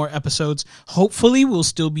even more episodes. Hopefully we'll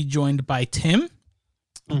still be joined by Tim.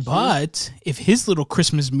 But if his little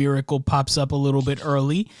Christmas miracle pops up a little bit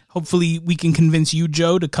early, hopefully we can convince you,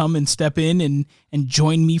 Joe, to come and step in and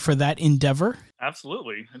join me for that endeavor.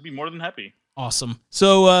 Absolutely. I'd be more than happy. Awesome.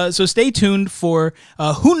 So stay tuned for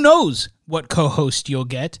who knows what co-host you'll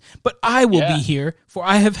get, but I will be here, for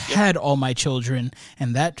I have had all my children,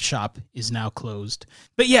 and that shop is now closed.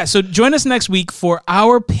 But yeah, so join us next week for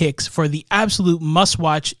our picks for the absolute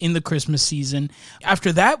must-watch in the Christmas season.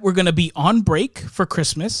 After that, we're going to be on break for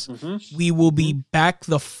Christmas. We will be back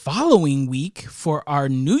the following week for our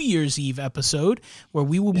New Year's Eve episode, where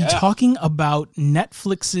we will be talking about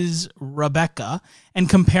Netflix's Rebecca and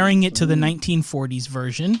comparing it to the 1940s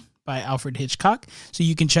version by Alfred Hitchcock, so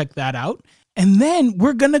you can check that out. And then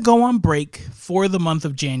we're going to go on break for the month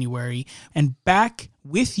of January and back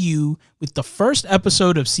with you with the first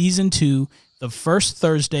episode of season 2, the first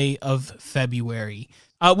Thursday of February.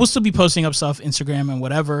 We'll still be posting up stuff, Instagram and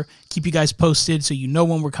whatever. Keep you guys posted so you know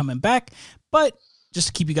when we're coming back. But just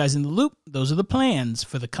to keep you guys in the loop, those are the plans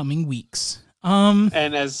for the coming weeks.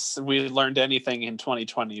 And as we learned anything in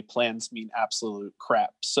 2020, plans mean absolute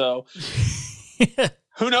crap. So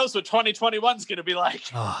who knows what 2021 is going to be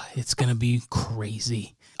like? Oh, it's going to be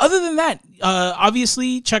crazy. Other than that,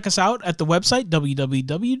 obviously, check us out at the website,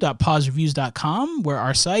 www.pausereviews.com, where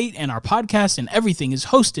our site and our podcast and everything is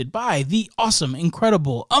hosted by the awesome,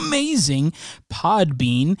 incredible, amazing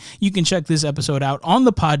Podbean. You can check this episode out on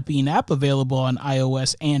the Podbean app, available on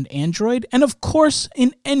iOS and Android, and of course,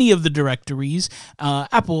 in any of the directories,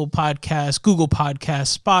 Apple Podcasts, Google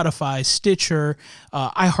Podcasts, Spotify, Stitcher,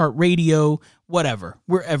 iHeartRadio, whatever.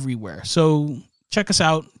 We're everywhere. So check us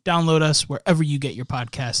out, download us wherever you get your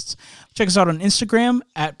podcasts. Check us out on Instagram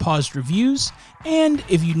at Paused Reviews. And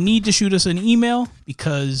if you need to shoot us an email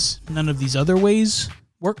because none of these other ways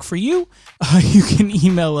work for you, you can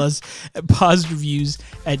email us at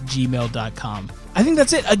pausedreviews@gmail.com. I think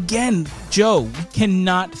that's it. Again, Joe, we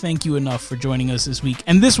cannot thank you enough for joining us this week.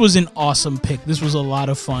 And this was an awesome pick. This was a lot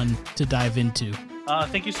of fun to dive into.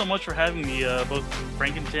 Thank you so much for having me, both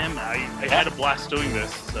Frank and Tim. I had a blast doing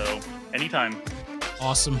this, so anytime.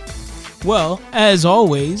 Awesome. Well, as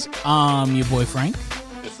always, I'm your boy Frank.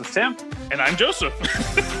 This is Tim. And I'm Joseph.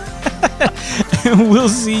 And we'll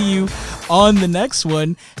see you on the next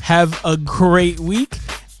one. Have a great week.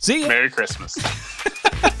 See ya. Merry Christmas.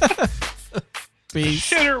 Peace.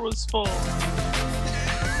 Shitter was full.